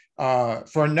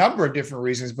for a number of different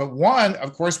reasons. But one,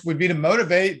 of course, would be to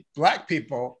motivate Black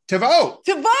people to vote.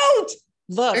 To vote!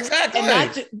 Look, exactly.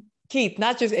 And Keith,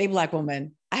 not just a Black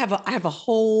woman, I have a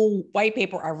whole white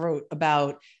paper I wrote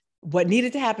about what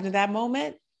needed to happen in that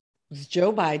moment. Was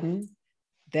Joe Biden,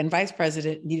 then vice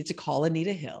president, needed to call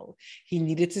Anita Hill. He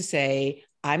needed to say,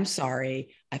 I'm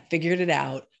sorry, I figured it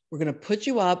out. We're going to put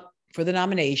you up for the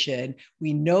nomination.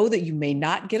 We know that you may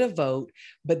not get a vote,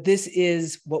 but this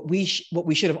is what we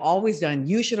should have always done.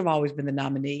 You should have always been the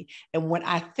nominee. And when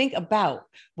I think about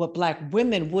what Black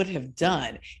women would have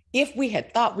done if we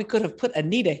had thought we could have put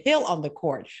Anita Hill on the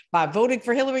court by voting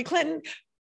for Hillary Clinton,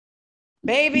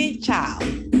 baby, child,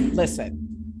 listen.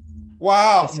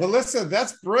 Wow, Melissa,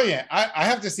 that's brilliant. I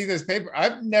have to see this paper.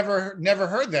 I've never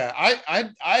heard that.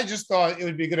 I just thought it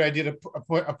would be a good idea to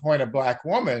appoint a Black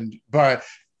woman, but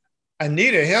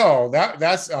Anita Hill,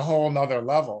 that's a whole nother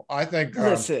level. I think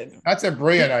listen, that's a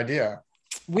brilliant idea.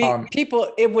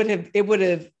 It would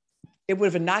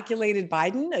have inoculated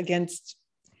Biden against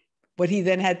what he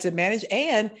then had to manage,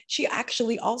 and she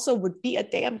actually also would be a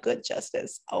damn good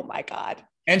justice. Oh my God.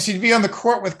 And she'd be on the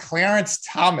court with Clarence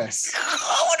Thomas.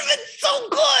 Oh, would have been so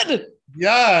good.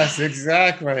 Yes,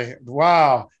 exactly.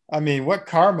 Wow. I mean, what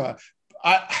karma.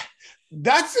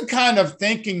 That's the kind of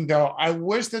thinking, though, I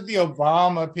wish that the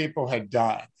Obama people had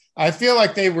done. I feel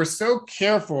like they were so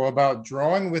careful about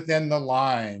drawing within the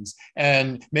lines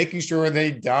and making sure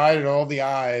they dotted all the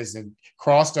I's and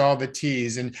crossed all the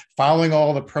T's and following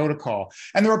all the protocol.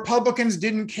 And the Republicans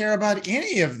didn't care about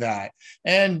any of that.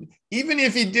 And even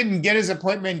if he didn't get his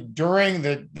appointment during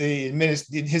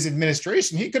his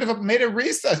administration, he could have made a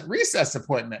recess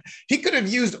appointment. He could have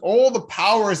used all the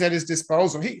powers at his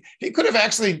disposal. He could have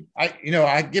actually,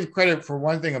 I give credit for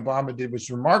one thing Obama did, which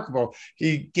is remarkable.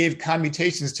 He gave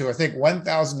commutations to, I think,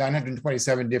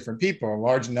 1,927 different people. A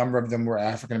large number of them were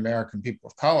African-American people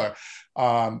of color.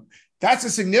 That's a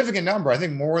significant number, I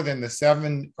think more than the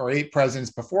 7 or 8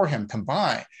 presidents before him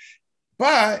combined.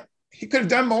 But he could have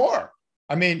done more.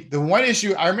 I mean, the one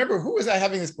issue, I remember, who was I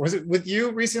having this, was it with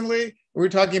you recently? We were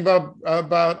talking about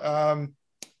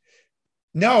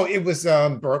no, it was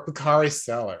Bakari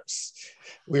Sellers.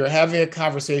 We were having a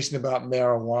conversation about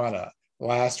marijuana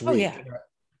last week. Oh, yeah.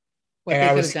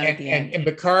 And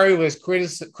Bakari was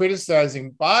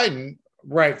criticizing Biden,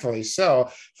 rightfully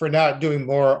so, for not doing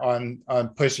more on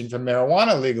pushing for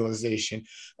marijuana legalization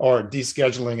or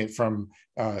descheduling it from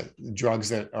drugs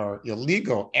that are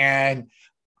illegal. And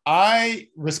I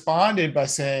responded by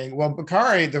saying, well,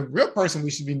 Bakari, the real person we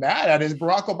should be mad at is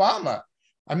Barack Obama.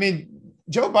 I mean,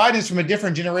 Joe Biden's from a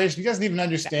different generation. He doesn't even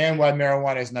understand why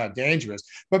marijuana is not dangerous.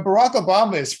 But Barack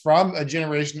Obama is from a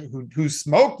generation who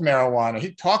smoked marijuana.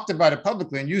 He talked about it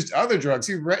publicly and used other drugs.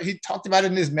 He talked about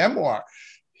it in his memoir.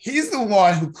 He's the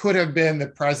one who could have been the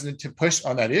president to push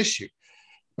on that issue.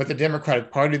 But the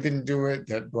Democratic Party didn't do it,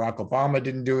 that Barack Obama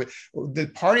didn't do it. The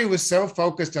party was so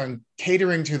focused on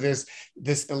catering to this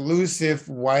elusive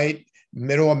white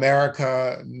middle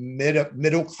America,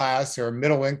 middle class or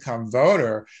middle income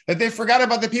voter, that they forgot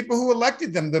about the people who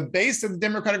elected them. The base of the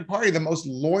Democratic Party, the most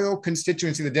loyal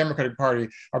constituency of the Democratic Party,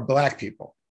 are Black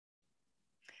people.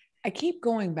 I keep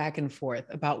going back and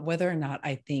forth about whether or not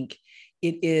I think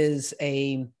it is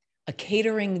a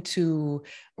catering to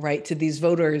these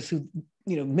voters who,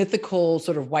 mythical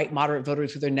sort of white moderate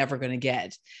voters who they're never going to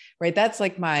get, right? That's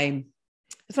my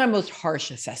most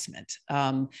harsh assessment,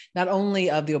 not only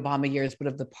of the Obama years, but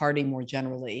of the party more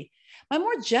generally. My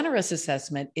more generous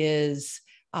assessment is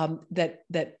that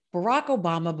Barack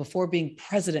Obama, before being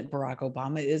President Barack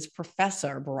Obama, is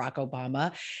Professor Barack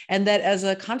Obama, and that as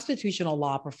a constitutional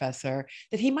law professor,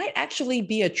 that he might actually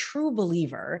be a true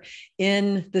believer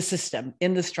in the system,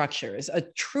 in the structures, a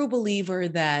true believer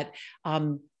that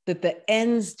that the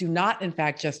ends do not, in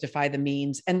fact, justify the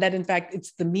means, and that, in fact,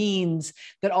 it's the means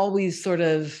that always sort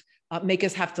of make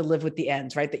us have to live with the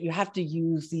ends, right? That you have to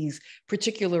use these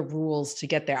particular rules to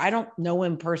get there. I don't know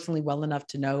him personally well enough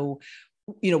to know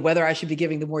whether I should be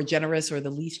giving the more generous or the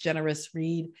least generous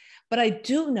read, but I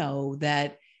do know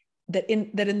that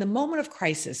in the moment of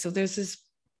crisis, so there's a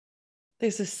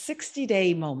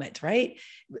 60-day moment, right?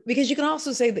 Because you can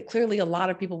also say that clearly a lot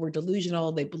of people were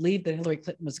delusional. They believed that Hillary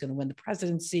Clinton was going to win the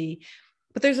presidency,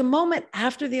 but there's a moment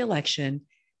after the election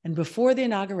and before the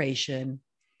inauguration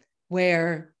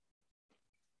where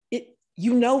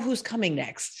who's coming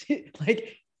next.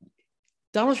 Like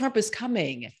Donald Trump is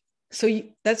coming. So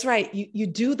that's right. You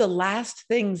do the last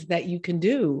things that you can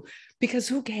do, because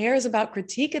who cares about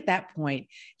critique at that point?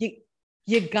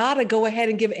 You got to go ahead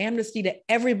and give amnesty to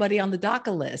everybody on the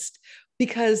DACA list,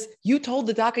 because you told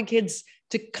the DACA kids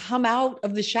to come out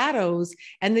of the shadows,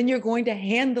 and then you're going to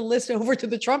hand the list over to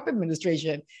the Trump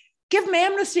administration. Give them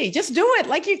amnesty. Just do it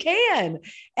like you can.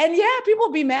 And yeah, people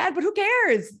will be mad, but who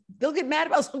cares? They'll get mad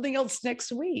about something else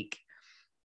next week.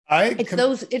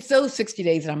 It's those 60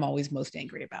 days that I'm always most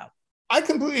angry about. I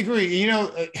completely agree. You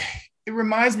know, it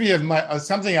reminds me of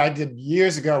something I did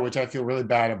years ago, which I feel really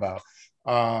bad about.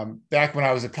 Back when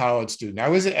I was a college student, I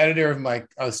was an editor of my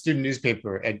student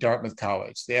newspaper at Dartmouth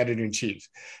College, the editor in chief.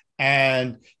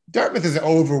 And Dartmouth is an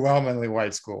overwhelmingly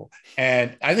white school.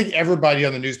 And I think everybody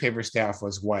on the newspaper staff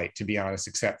was white, to be honest,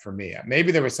 except for me.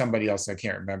 Maybe there was somebody else I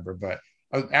can't remember, but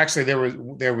actually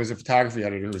there was a photography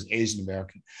editor who was Asian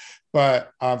American.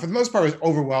 But for the most part, it was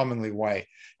overwhelmingly white.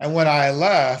 And when I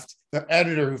left, the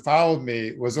editor who followed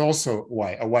me was also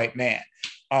white, a white man.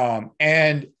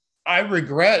 And I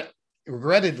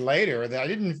regretted later that I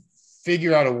didn't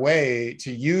figure out a way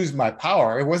to use my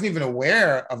power. I wasn't even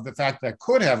aware of the fact that I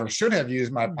could have or should have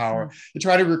used my power to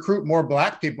try to recruit more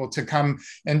Black people to come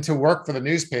and to work for the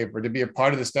newspaper, to be a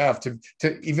part of the staff, to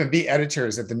even be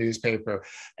editors at the newspaper.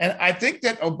 And I think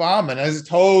that Obama, and that's a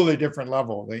totally different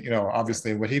level, you know,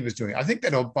 obviously what he was doing. I think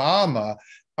that Obama,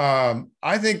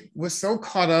 I think was so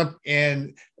caught up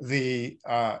in the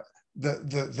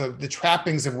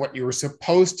trappings of what you were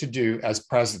supposed to do as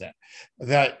president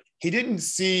that he didn't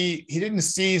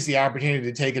seize the opportunity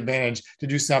to take advantage to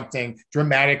do something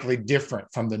dramatically different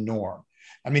from the norm.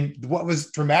 I mean, what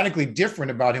was dramatically different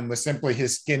about him was simply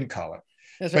his skin color.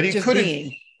 That's right, but he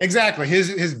couldn't. Exactly.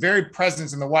 His very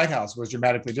presence in the White House was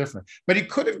dramatically different. But he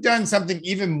could have done something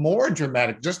even more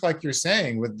dramatic, just like you're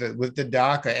saying, with the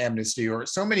DACA amnesty or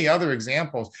so many other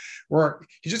examples, where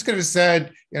he just could have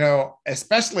said, you know,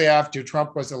 especially after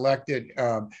Trump was elected,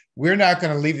 we're not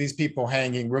going to leave these people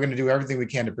hanging. We're going to do everything we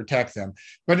can to protect them.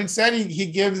 But instead, he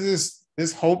gives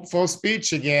this hopeful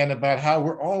speech again about how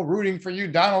we're all rooting for you,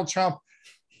 Donald Trump.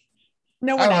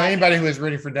 No, I don't know anybody who is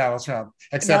rooting for Donald Trump,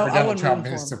 except for Donald Trump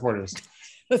and his supporters.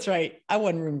 That's right. I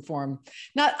wasn't rooting for him.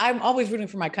 I'm always rooting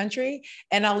for my country.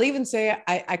 And I'll even say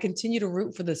I continue to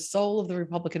root for the soul of the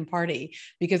Republican Party,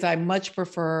 because I much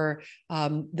prefer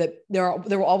that there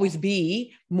will always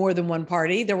be more than one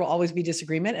party. There will always be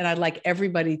disagreement. And I'd like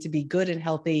everybody to be good and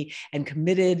healthy and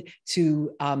committed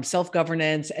to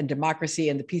self-governance and democracy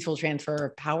and the peaceful transfer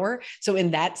of power. So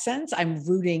in that sense, I'm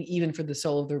rooting even for the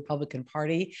soul of the Republican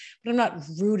Party, but I'm not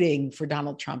rooting for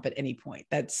Donald Trump at any point.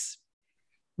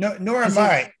 No, nor am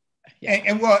I. Yeah.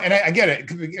 And I get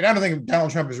it. And I don't think Donald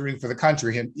Trump is rooting for the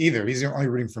country either. He's only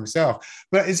rooting for himself.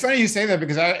 But it's funny you say that,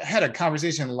 because I had a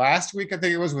conversation last week, I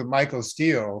think it was, with Michael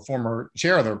Steele, former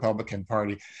chair of the Republican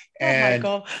Party. And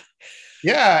Michael.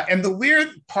 Yeah. And the weird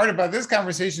part about this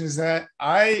conversation is that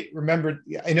I remembered,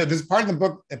 you know, there's part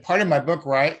of my book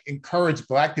where I encourage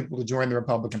Black people to join the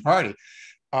Republican Party.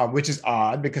 Which is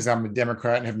odd because I'm a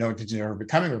Democrat and have no intention of ever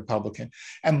becoming a Republican.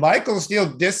 And Michael Steele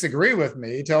disagreed with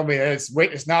me. He told me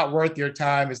it's not worth your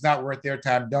time. It's not worth their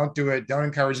time. Don't do it. Don't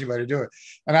encourage anybody to do it.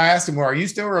 And I asked him, well, are you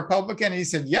still a Republican? And he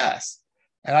said, yes.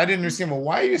 And I didn't understand, well,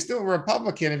 why are you still a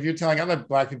Republican if you're telling other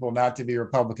Black people not to be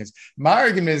Republicans? My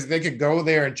argument is they could go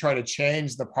there and try to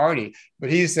change the party, but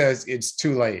he says it's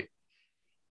too late.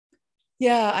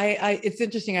 Yeah, it's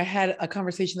interesting. I had a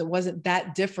conversation that wasn't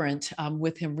that different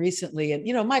with him recently. And,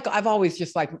 you know, Michael, I've always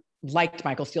just liked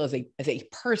Michael Steele as a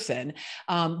person,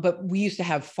 but we used to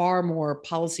have far more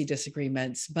policy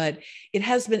disagreements. But it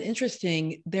has been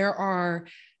interesting. There are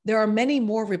many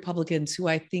more Republicans who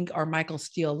I think are Michael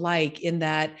Steele-like, in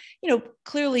that, you know,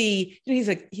 clearly, you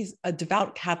know, he's a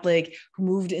devout Catholic who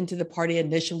moved into the party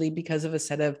initially because of a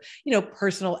set of, you know,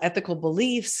 personal ethical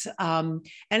beliefs, and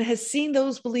has seen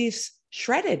those beliefs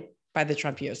shredded by the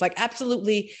Trump years. Like,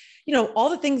 absolutely, you know, all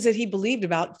the things that he believed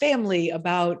about family,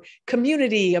 about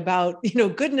community, about, you know,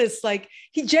 goodness, like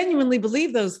he genuinely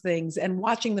believed those things, and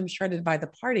watching them shredded by the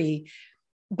party.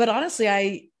 But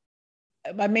honestly,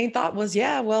 my main thought was,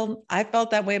 yeah, well, I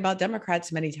felt that way about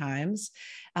Democrats many times,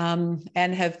 and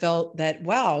have felt that,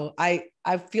 wow, I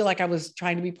feel like I was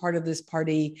trying to be part of this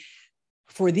party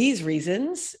for these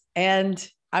reasons, and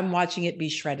I'm watching it be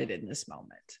shredded in this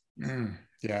moment.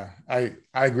 Yeah, I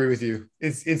agree with you.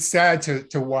 It's sad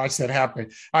to watch that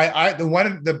happen.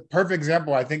 The perfect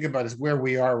example I think about is where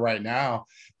we are right now.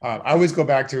 I always go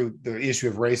back to the issue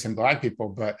of race and Black people,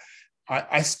 but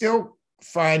I still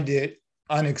find it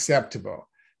unacceptable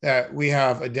that we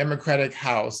have a Democratic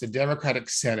House, a Democratic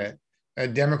Senate, a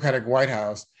Democratic White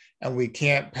House, and we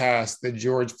can't pass the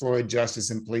George Floyd Justice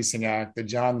and Policing Act, the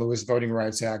John Lewis Voting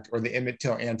Rights Act, or the Emmett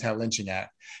Till Anti-Lynching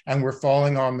Act. And we're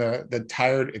falling on the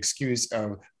tired excuse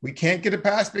of we can't get it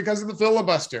passed because of the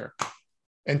filibuster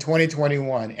in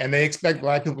 2021. And they expect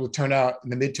Black people to turn out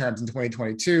in the midterms in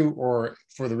 2022 or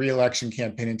for the re-election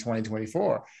campaign in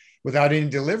 2024 without any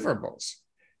deliverables.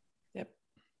 Yep.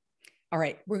 All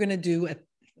right, we're going to do a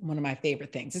one of my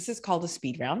favorite things. This is called a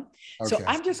speed round. Okay. So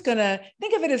I'm just going to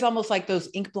think of it as almost like those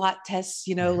ink blot tests,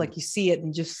 like you see it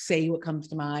and just say what comes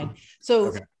to mind.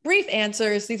 So brief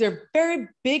answers. These are very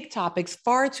big topics,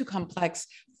 far too complex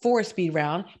for a speed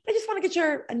round, but I just want to get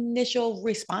your initial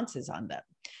responses on them.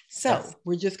 So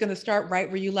we're just going to start right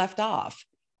where you left off.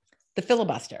 The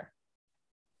filibuster.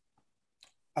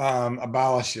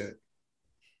 Abolish it.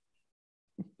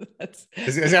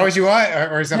 Is that what you want,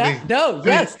 or something? No,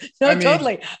 yes, no,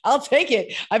 totally. I'll take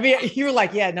it. I mean, you were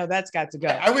like, yeah, no, that's got to go.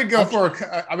 I would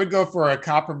go for a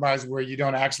compromise where you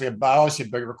don't actually abolish it,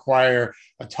 but require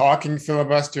a talking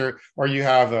filibuster, or you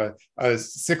have a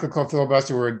cyclical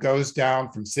filibuster where it goes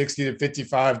down from 60 to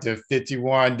 55 to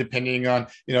 51, depending on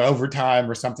overtime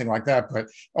or something like that. But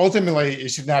ultimately, it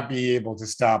should not be able to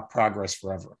stop progress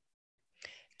forever.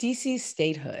 DC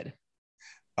statehood.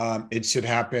 It should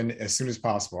happen as soon as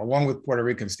possible, along with Puerto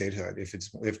Rican statehood,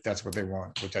 if that's what they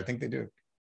want, which I think they do.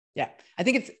 Yeah, I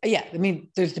think I mean,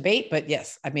 there's debate, but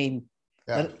yes, I mean,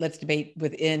 let's debate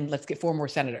within. Let's get 4 more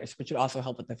senators, which would also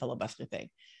help with the filibuster thing.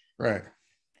 Right.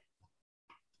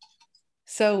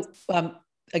 So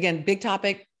again, big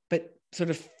topic, but sort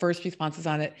of first responses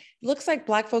on it. It looks like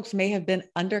Black folks may have been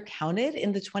undercounted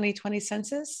in the 2020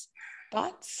 census.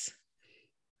 Thoughts?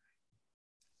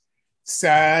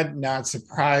 Sad, not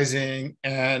surprising.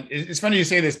 And it's funny you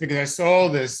say this because I saw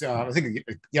this, I think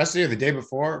yesterday or the day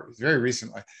before, very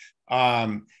recently.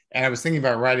 And I was thinking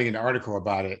about writing an article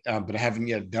about it, but I haven't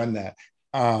yet done that.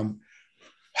 I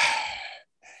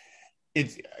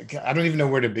don't even know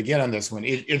where to begin on this one.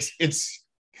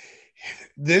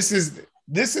 This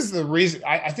is the reason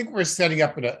I think we're setting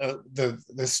up the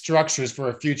structures for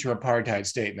a future apartheid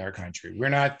state in our country. We're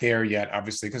not there yet,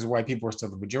 obviously, because white people are still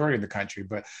the majority in the country.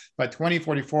 But by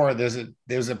 2044,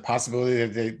 there's a possibility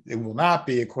that it will not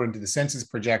be, according to the census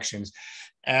projections.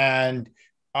 And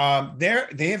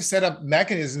they have set up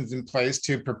mechanisms in place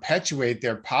to perpetuate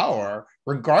their power,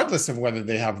 regardless of whether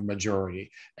they have a majority.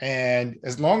 And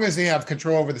as long as they have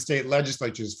control over the state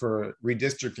legislatures for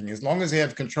redistricting, as long as they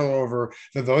have control over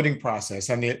the voting process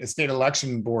and the state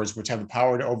election boards, which have the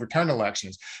power to overturn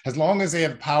elections, as long as they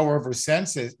have power over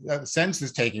census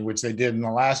taking, which they did in the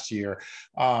last year,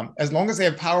 as long as they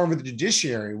have power over the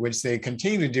judiciary, which they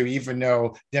continue to do, even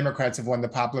though Democrats have won the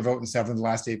popular vote in 7 of the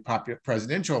last 8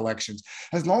 presidential elections,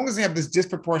 as long as they have this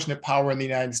disproportionate power in the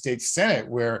United States Senate,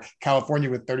 where California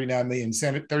with 39 million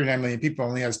people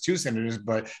only has 2 senators,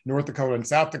 but North Dakota and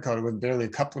South Dakota with barely a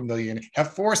couple of million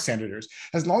have 4 senators.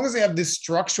 As long as they have this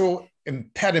structural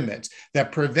impediments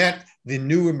that prevent the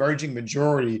new emerging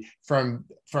majority from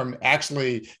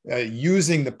actually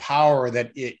using the power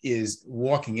that it is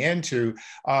walking into,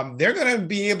 they're going to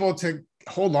be able to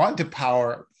hold on to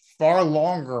power far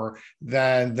longer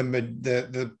than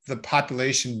the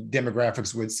population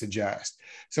demographics would suggest.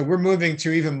 So we're moving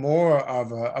to even more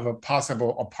of a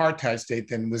possible apartheid state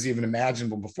than was even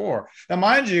imaginable before. Now,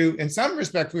 mind you, in some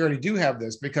respect, we already do have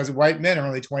this because white men are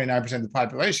only 29% of the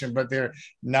population, but they're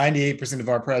 98% of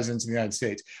our presidents in the United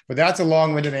States. But that's a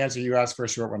long-winded answer. You asked for a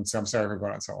short one, so I'm sorry for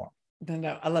going on so long.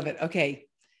 No, I love it. Okay.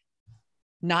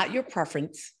 Not your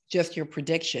preference, just your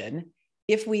prediction.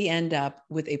 If we end up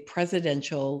with a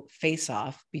presidential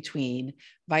face-off between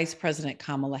Vice President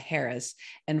Kamala Harris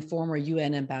and former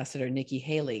UN Ambassador Nikki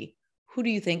Haley, who do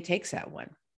you think takes that one?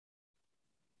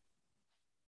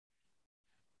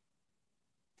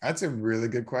 That's a really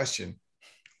good question.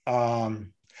 I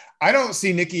don't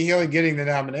see Nikki Haley getting the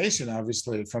nomination,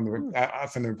 obviously, from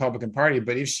the Republican Party,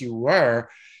 but if she were,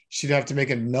 she'd have to make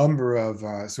a number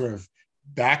of sort of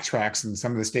backtracks in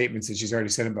some of the statements that she's already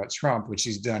said about Trump, which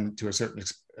she's done to a certain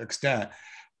extent.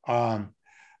 I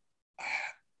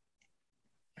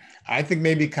think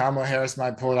maybe Kamala Harris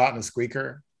might pull it out in a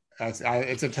squeaker.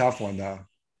 It's a tough one, though.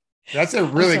 That's a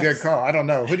really good call. I don't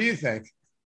know. Who do you think?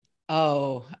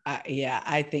 Oh,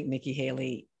 I think Nikki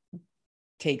Haley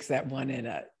takes that one in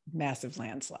a massive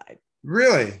landslide.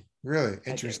 Really? Really?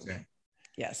 Interesting.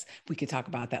 Yes, we could talk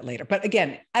about that later. But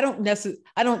again, I don't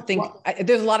think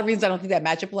there's a lot of reasons I don't think that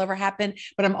matchup will ever happen,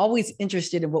 but I'm always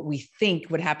interested in what we think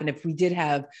would happen if we did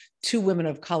have 2 women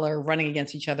of color running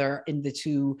against each other in the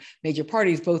 2 major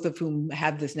parties, both of whom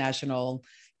have this national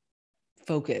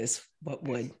focus. What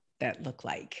would that look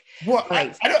like? Well,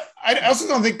 right. I also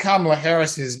don't think Kamala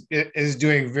Harris is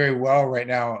doing very well right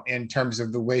now in terms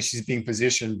of the way she's being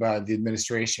positioned by the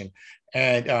administration.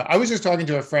 And I was just talking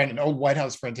to a friend, an old White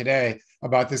House friend today,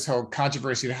 about this whole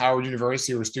controversy at Howard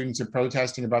University where students are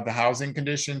protesting about the housing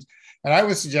conditions. And I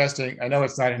was suggesting, I know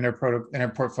it's not in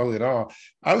her portfolio at all,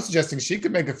 I was suggesting she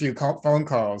could make a few phone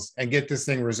calls and get this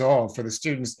thing resolved for the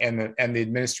students and the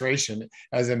administration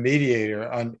as a mediator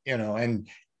on, and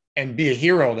and be a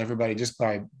hero to everybody just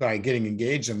by getting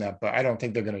engaged in that. But I don't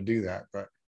think they're going to do that. But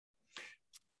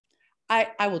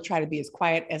I will try to be as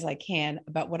quiet as I can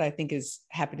about what I think is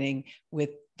happening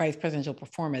with vice presidential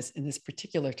performance in this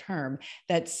particular term.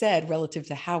 That said, relative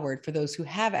to Howard, for those who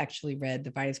have actually read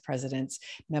the vice president's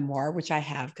memoir, which I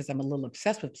have because I'm a little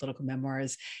obsessed with political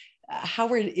memoirs,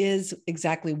 Howard is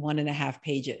exactly 1.5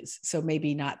 pages. So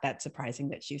maybe not that surprising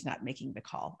that she's not making the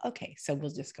call. Okay, so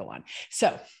we'll just go on.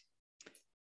 So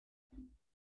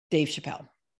Dave Chappelle.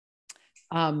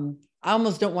 I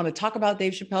almost don't want to talk about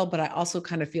Dave Chappelle, but I also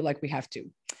kind of feel like we have to.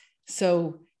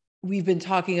 So we've been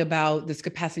talking about this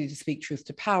capacity to speak truth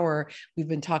to power. We've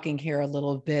been talking here a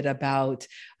little bit about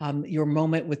your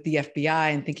moment with the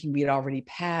FBI and thinking we had already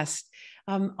passed.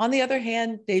 On the other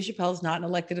hand, Dave Chappelle is not an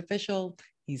elected official.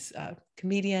 He's a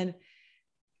comedian.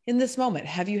 In this moment,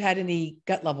 have you had any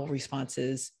gut level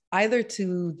responses, either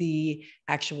to the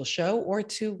actual show or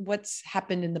to what's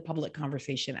happened in the public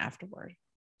conversation afterward?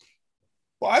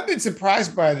 Well, I've been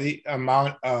surprised by the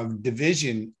amount of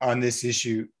division on this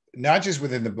issue, not just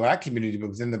within the Black community,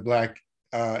 but within the Black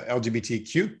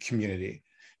LGBTQ community.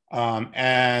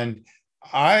 And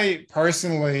I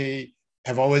personally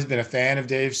have always been a fan of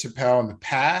Dave Chappelle in the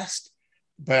past,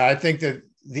 but I think that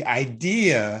the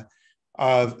idea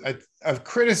of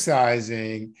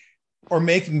criticizing or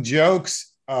making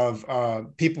jokes of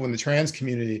people in the trans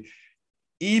community,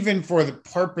 even for the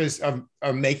purpose of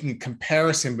making a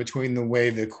comparison between the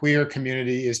way the queer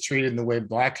community is treated and the way the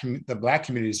Black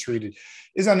community is treated,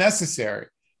 is unnecessary.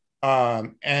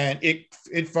 And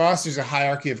it fosters a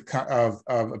hierarchy of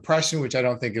oppression, which I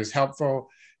don't think is helpful.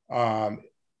 And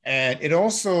it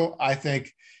also, I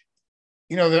think,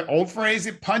 the old phrase,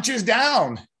 it punches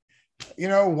down.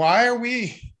 Why are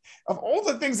we, of all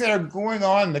the things that are going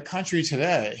on in the country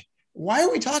today, why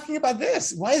are we talking about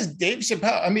this? Why is Dave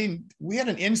Chappelle? I mean, we had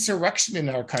an insurrection in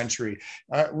our country.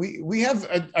 We have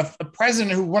a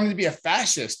president who wanted to be a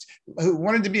fascist, who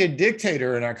wanted to be a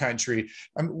dictator in our country.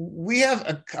 We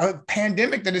have a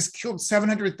pandemic that has killed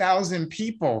 700,000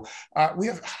 people. We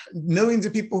have millions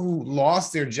of people who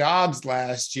lost their jobs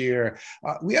last year.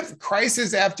 We have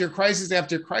crisis after crisis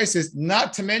after crisis,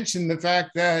 not to mention the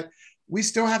fact that we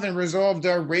still haven't resolved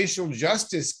our racial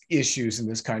justice issues in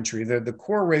this country, the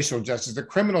core racial justice, the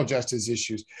criminal justice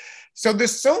issues. So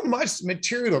there's so much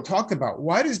material to talk about.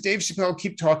 Why does Dave Chappelle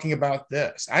keep talking about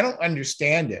this? I don't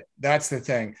understand it. That's the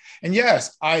thing. And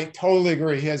yes, I totally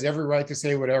agree. He has every right to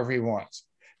say whatever he wants.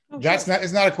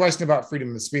 It's not a question about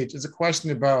freedom of speech. It's a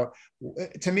question about,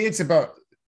 to me,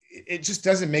 it just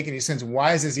doesn't make any sense.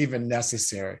 Why is this even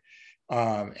necessary?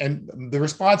 And the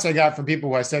response I got from people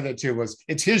who I said that to was,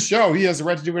 it's his show. He has the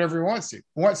right to do whatever he wants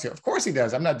to. Of course he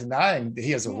does. I'm not denying that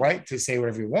he has a right to say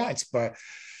whatever he wants, but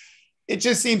it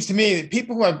just seems to me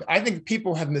that I think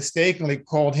people have mistakenly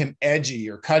called him edgy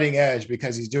or cutting edge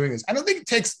because he's doing this. I don't think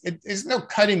it's no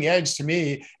cutting edge to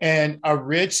me. And a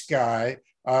rich guy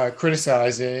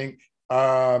criticizing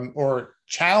or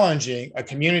challenging a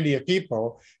community of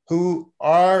people who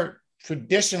are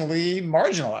traditionally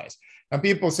marginalized. And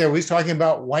people say, well, he's talking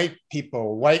about white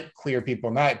people, white queer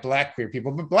people, not Black queer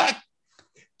people, but Black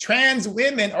trans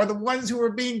women are the ones who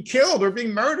are being killed or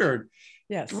being murdered.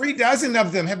 Yes. 36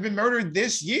 of them have been murdered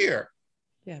this year.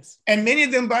 Yes. And many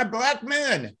of them by Black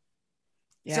men.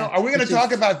 Yeah. So are we going to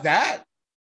talk about that?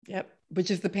 Yep.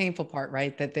 Which is the painful part,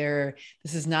 right? That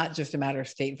this is not just a matter of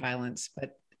state violence,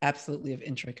 but absolutely of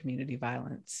intra-community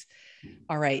violence.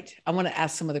 All right. I want to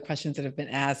ask some of the questions that have been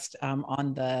asked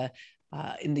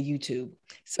in the YouTube.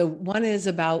 So one is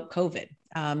about COVID.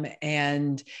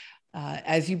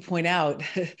 As you point out,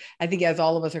 I think as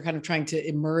all of us are kind of trying to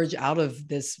emerge out of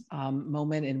this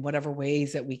moment in whatever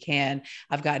ways that we can,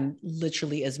 I've gotten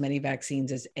literally as many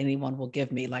vaccines as anyone will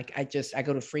give me. Like I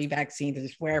go to free vaccines and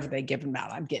just wherever they give them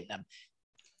out, I'm getting them.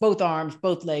 Both arms,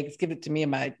 both legs, give it to me in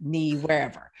my knee,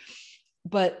 wherever.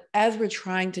 But as we're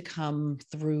trying to come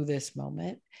through this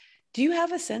moment, do you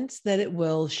have a sense that it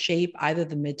will shape either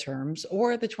the midterms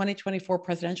or the 2024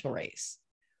 presidential race?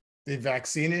 The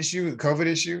vaccine issue, the COVID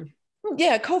issue?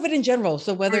 Yeah, COVID in general.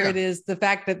 So whether it is the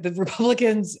fact that the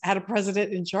Republicans had a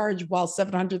president in charge while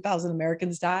 700,000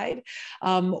 Americans died,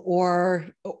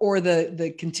 or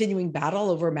the continuing battle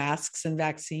over masks and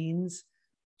vaccines.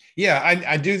 Yeah,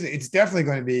 I do. It's definitely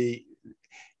going to be,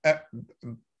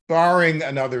 barring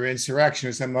another insurrection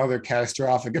or some other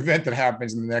catastrophic event that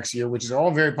happens in the next year, which is all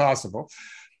very possible.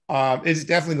 It's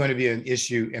definitely going to be an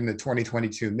issue in the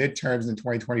 2022 midterms and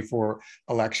 2024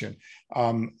 election.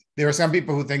 There are some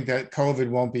people who think that COVID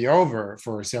won't be over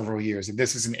for several years. That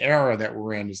this is an era that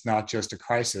we're in. It's not just a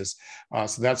crisis.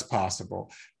 So that's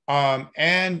possible.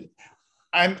 And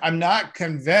I'm not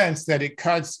convinced that it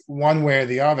cuts one way or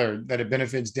the other, that it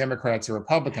benefits Democrats or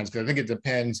Republicans, because I think it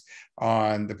depends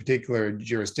on the particular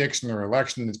jurisdiction or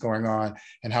election that's going on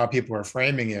and how people are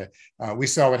framing it. We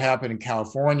saw what happened in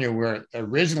California, where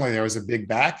originally there was a big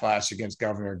backlash against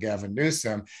Governor Gavin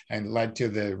Newsom and led to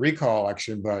the recall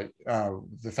election. But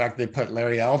the fact they put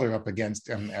Larry Elder up against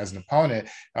him as an opponent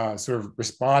sort of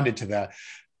responded to that.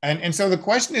 And so the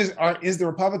question is the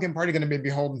Republican Party going to be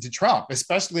beholden to Trump,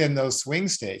 especially in those swing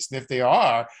states? And if they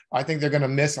are, I think they're going to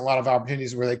miss a lot of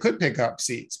opportunities where they could pick up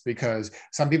seats, because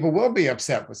some people will be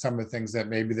upset with some of the things that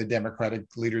maybe the Democratic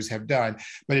leaders have done.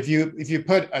 But if you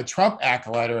put a Trump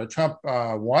acolyte or a Trump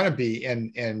wannabe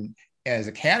in as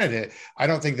a candidate, I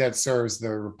don't think that serves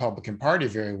the Republican Party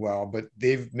very well. But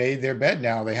they've made their bed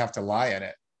now; they have to lie in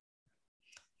it.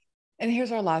 And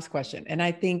here's our last question. And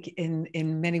I think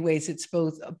in many ways, it's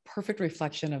both a perfect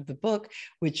reflection of the book,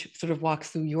 which sort of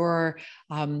walks through your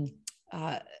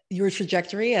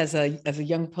trajectory as a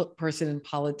young person in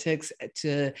politics,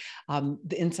 to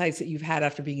the insights that you've had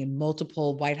after being in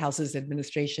multiple White Houses,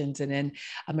 administrations, and in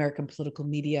American political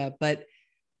media. But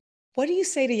what do you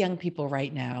say to young people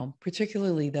right now,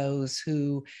 particularly those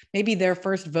who maybe their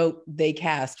first vote they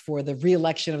cast for the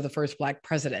re-election of the first Black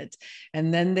president,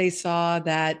 and then they saw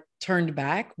that turned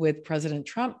back with President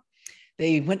Trump?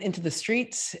 They went into the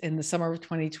streets in the summer of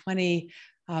 2020,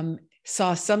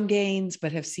 saw some gains,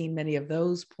 but have seen many of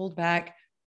those pulled back.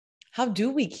 How do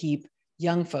we keep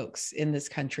young folks in this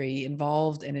country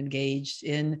involved and engaged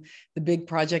in the big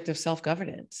project of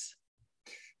self-governance?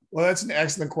 Well, that's an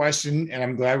excellent question, and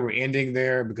I'm glad we're ending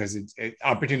there, because it's an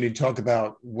opportunity to talk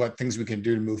about what things we can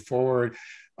do to move forward.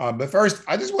 But first,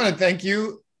 I just want to thank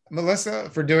you, Melissa,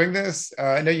 for doing this.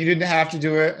 I know you didn't have to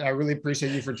do it, and I really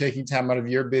appreciate you for taking time out of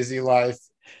your busy life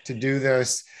to do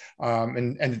this.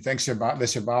 And thanks to the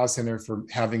Shabazz Center for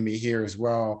having me here as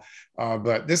well.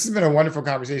 But this has been a wonderful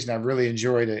conversation. I've really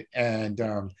enjoyed it, and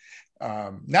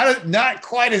not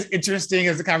quite as interesting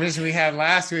as the conversation we had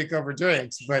last week over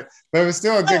drinks, but it was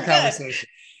still a good conversation.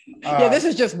 Yeah, this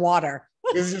is just water.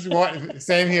 This is just water.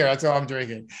 Same here. That's all I'm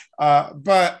drinking.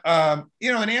 But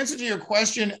in answer to your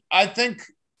question, I think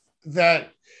that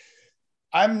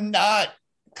I'm not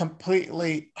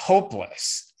completely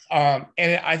hopeless. And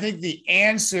I think the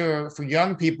answer for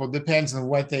young people depends on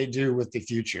what they do with the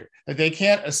future. That they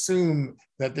can't assume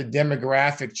that the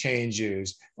demographic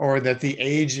changes or that the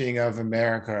aging of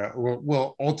America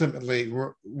will ultimately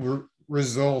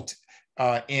result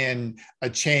in a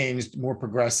changed, more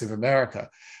progressive America.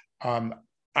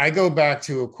 I go back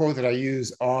to a quote that I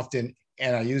use often,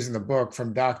 and I use in the book,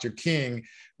 from Dr. King,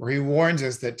 where he warns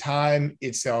us that time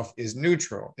itself is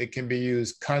neutral. It can be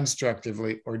used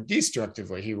constructively or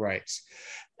destructively, he writes.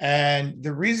 And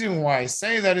the reason why I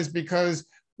say that is because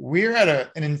we're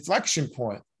at an inflection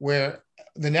point where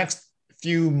the next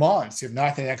few months, if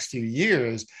not the next few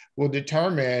years, will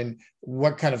determine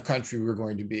what kind of country we're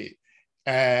going to be.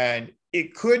 And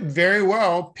it could very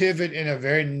well pivot in a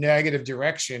very negative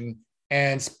direction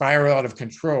and spiral out of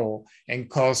control and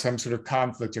cause some sort of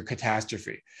conflict or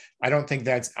catastrophe. I don't think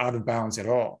that's out of bounds at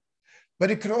all.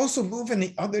 But it could also move in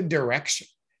the other direction.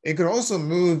 It could also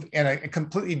move in a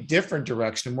completely different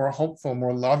direction, a more hopeful,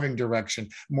 more loving direction,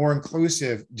 more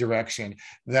inclusive direction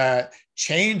that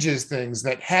changes things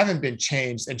that haven't been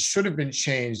changed and should have been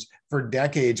changed for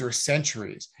decades or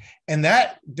centuries. And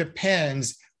that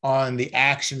depends on the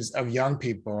actions of young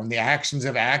people and the actions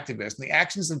of activists and the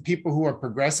actions of people who are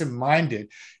progressive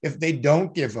minded. If they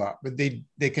don't give up, but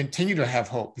they continue to have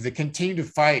hope, they continue to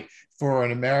fight for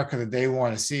an America that they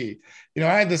want to see. I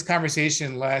had this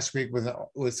conversation last week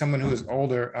with someone who is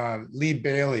older, Lee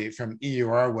Bailey from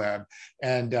EUR Web.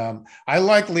 And I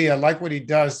like Lee, I like what he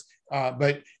does,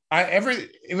 but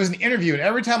it was an interview, and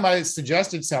every time I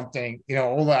suggested something,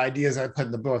 all the ideas I put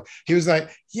in the book, he was like,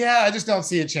 yeah, I just don't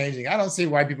see it changing. I don't see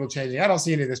white people changing. I don't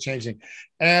see any of this changing.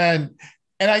 And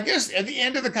I guess at the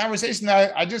end of the conversation,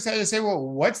 I just had to say, well,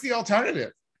 what's the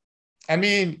alternative? I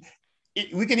mean,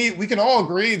 we can all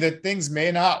agree that things may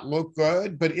not look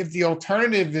good, but if the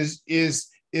alternative is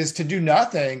to do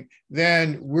nothing,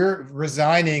 then we're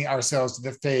resigning ourselves to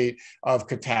the fate of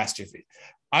catastrophe.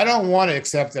 I don't want to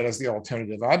accept that as the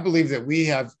alternative. I believe that we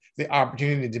have the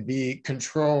opportunity to be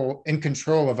in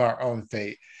control of our own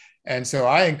fate. And so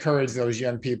I encourage those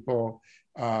young people,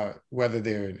 whether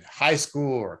they're in high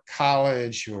school or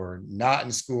college or not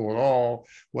in school at all,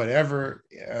 whatever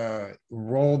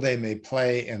role they may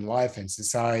play in life and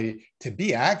society, to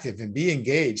be active and be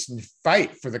engaged and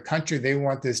fight for the country they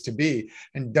want this to be.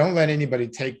 And don't let anybody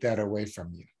take that away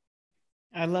from you.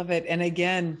 I love it. And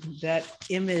again, that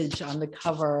image on the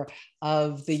cover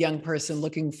of the young person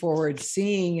looking forward,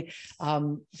 seeing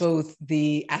both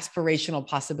the aspirational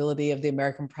possibility of the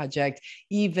American project,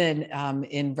 even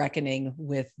in reckoning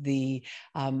with the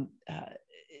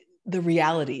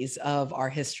realities of our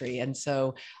history. And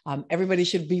so everybody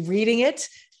should be reading it.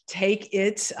 Take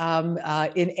it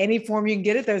in any form you can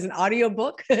get it. There's an audio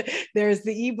book, there's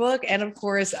the ebook, and of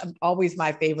course, always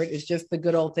my favorite is just the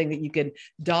good old thing that you can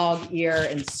dog ear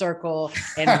and circle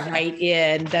and write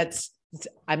in.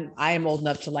 I am old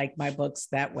enough to like my books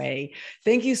that way.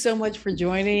 Thank you so much for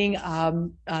joining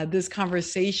this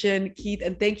conversation, Keith,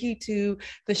 and thank you to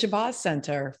the Shabazz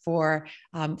Center for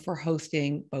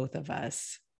hosting both of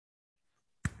us.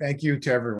 Thank you to everyone.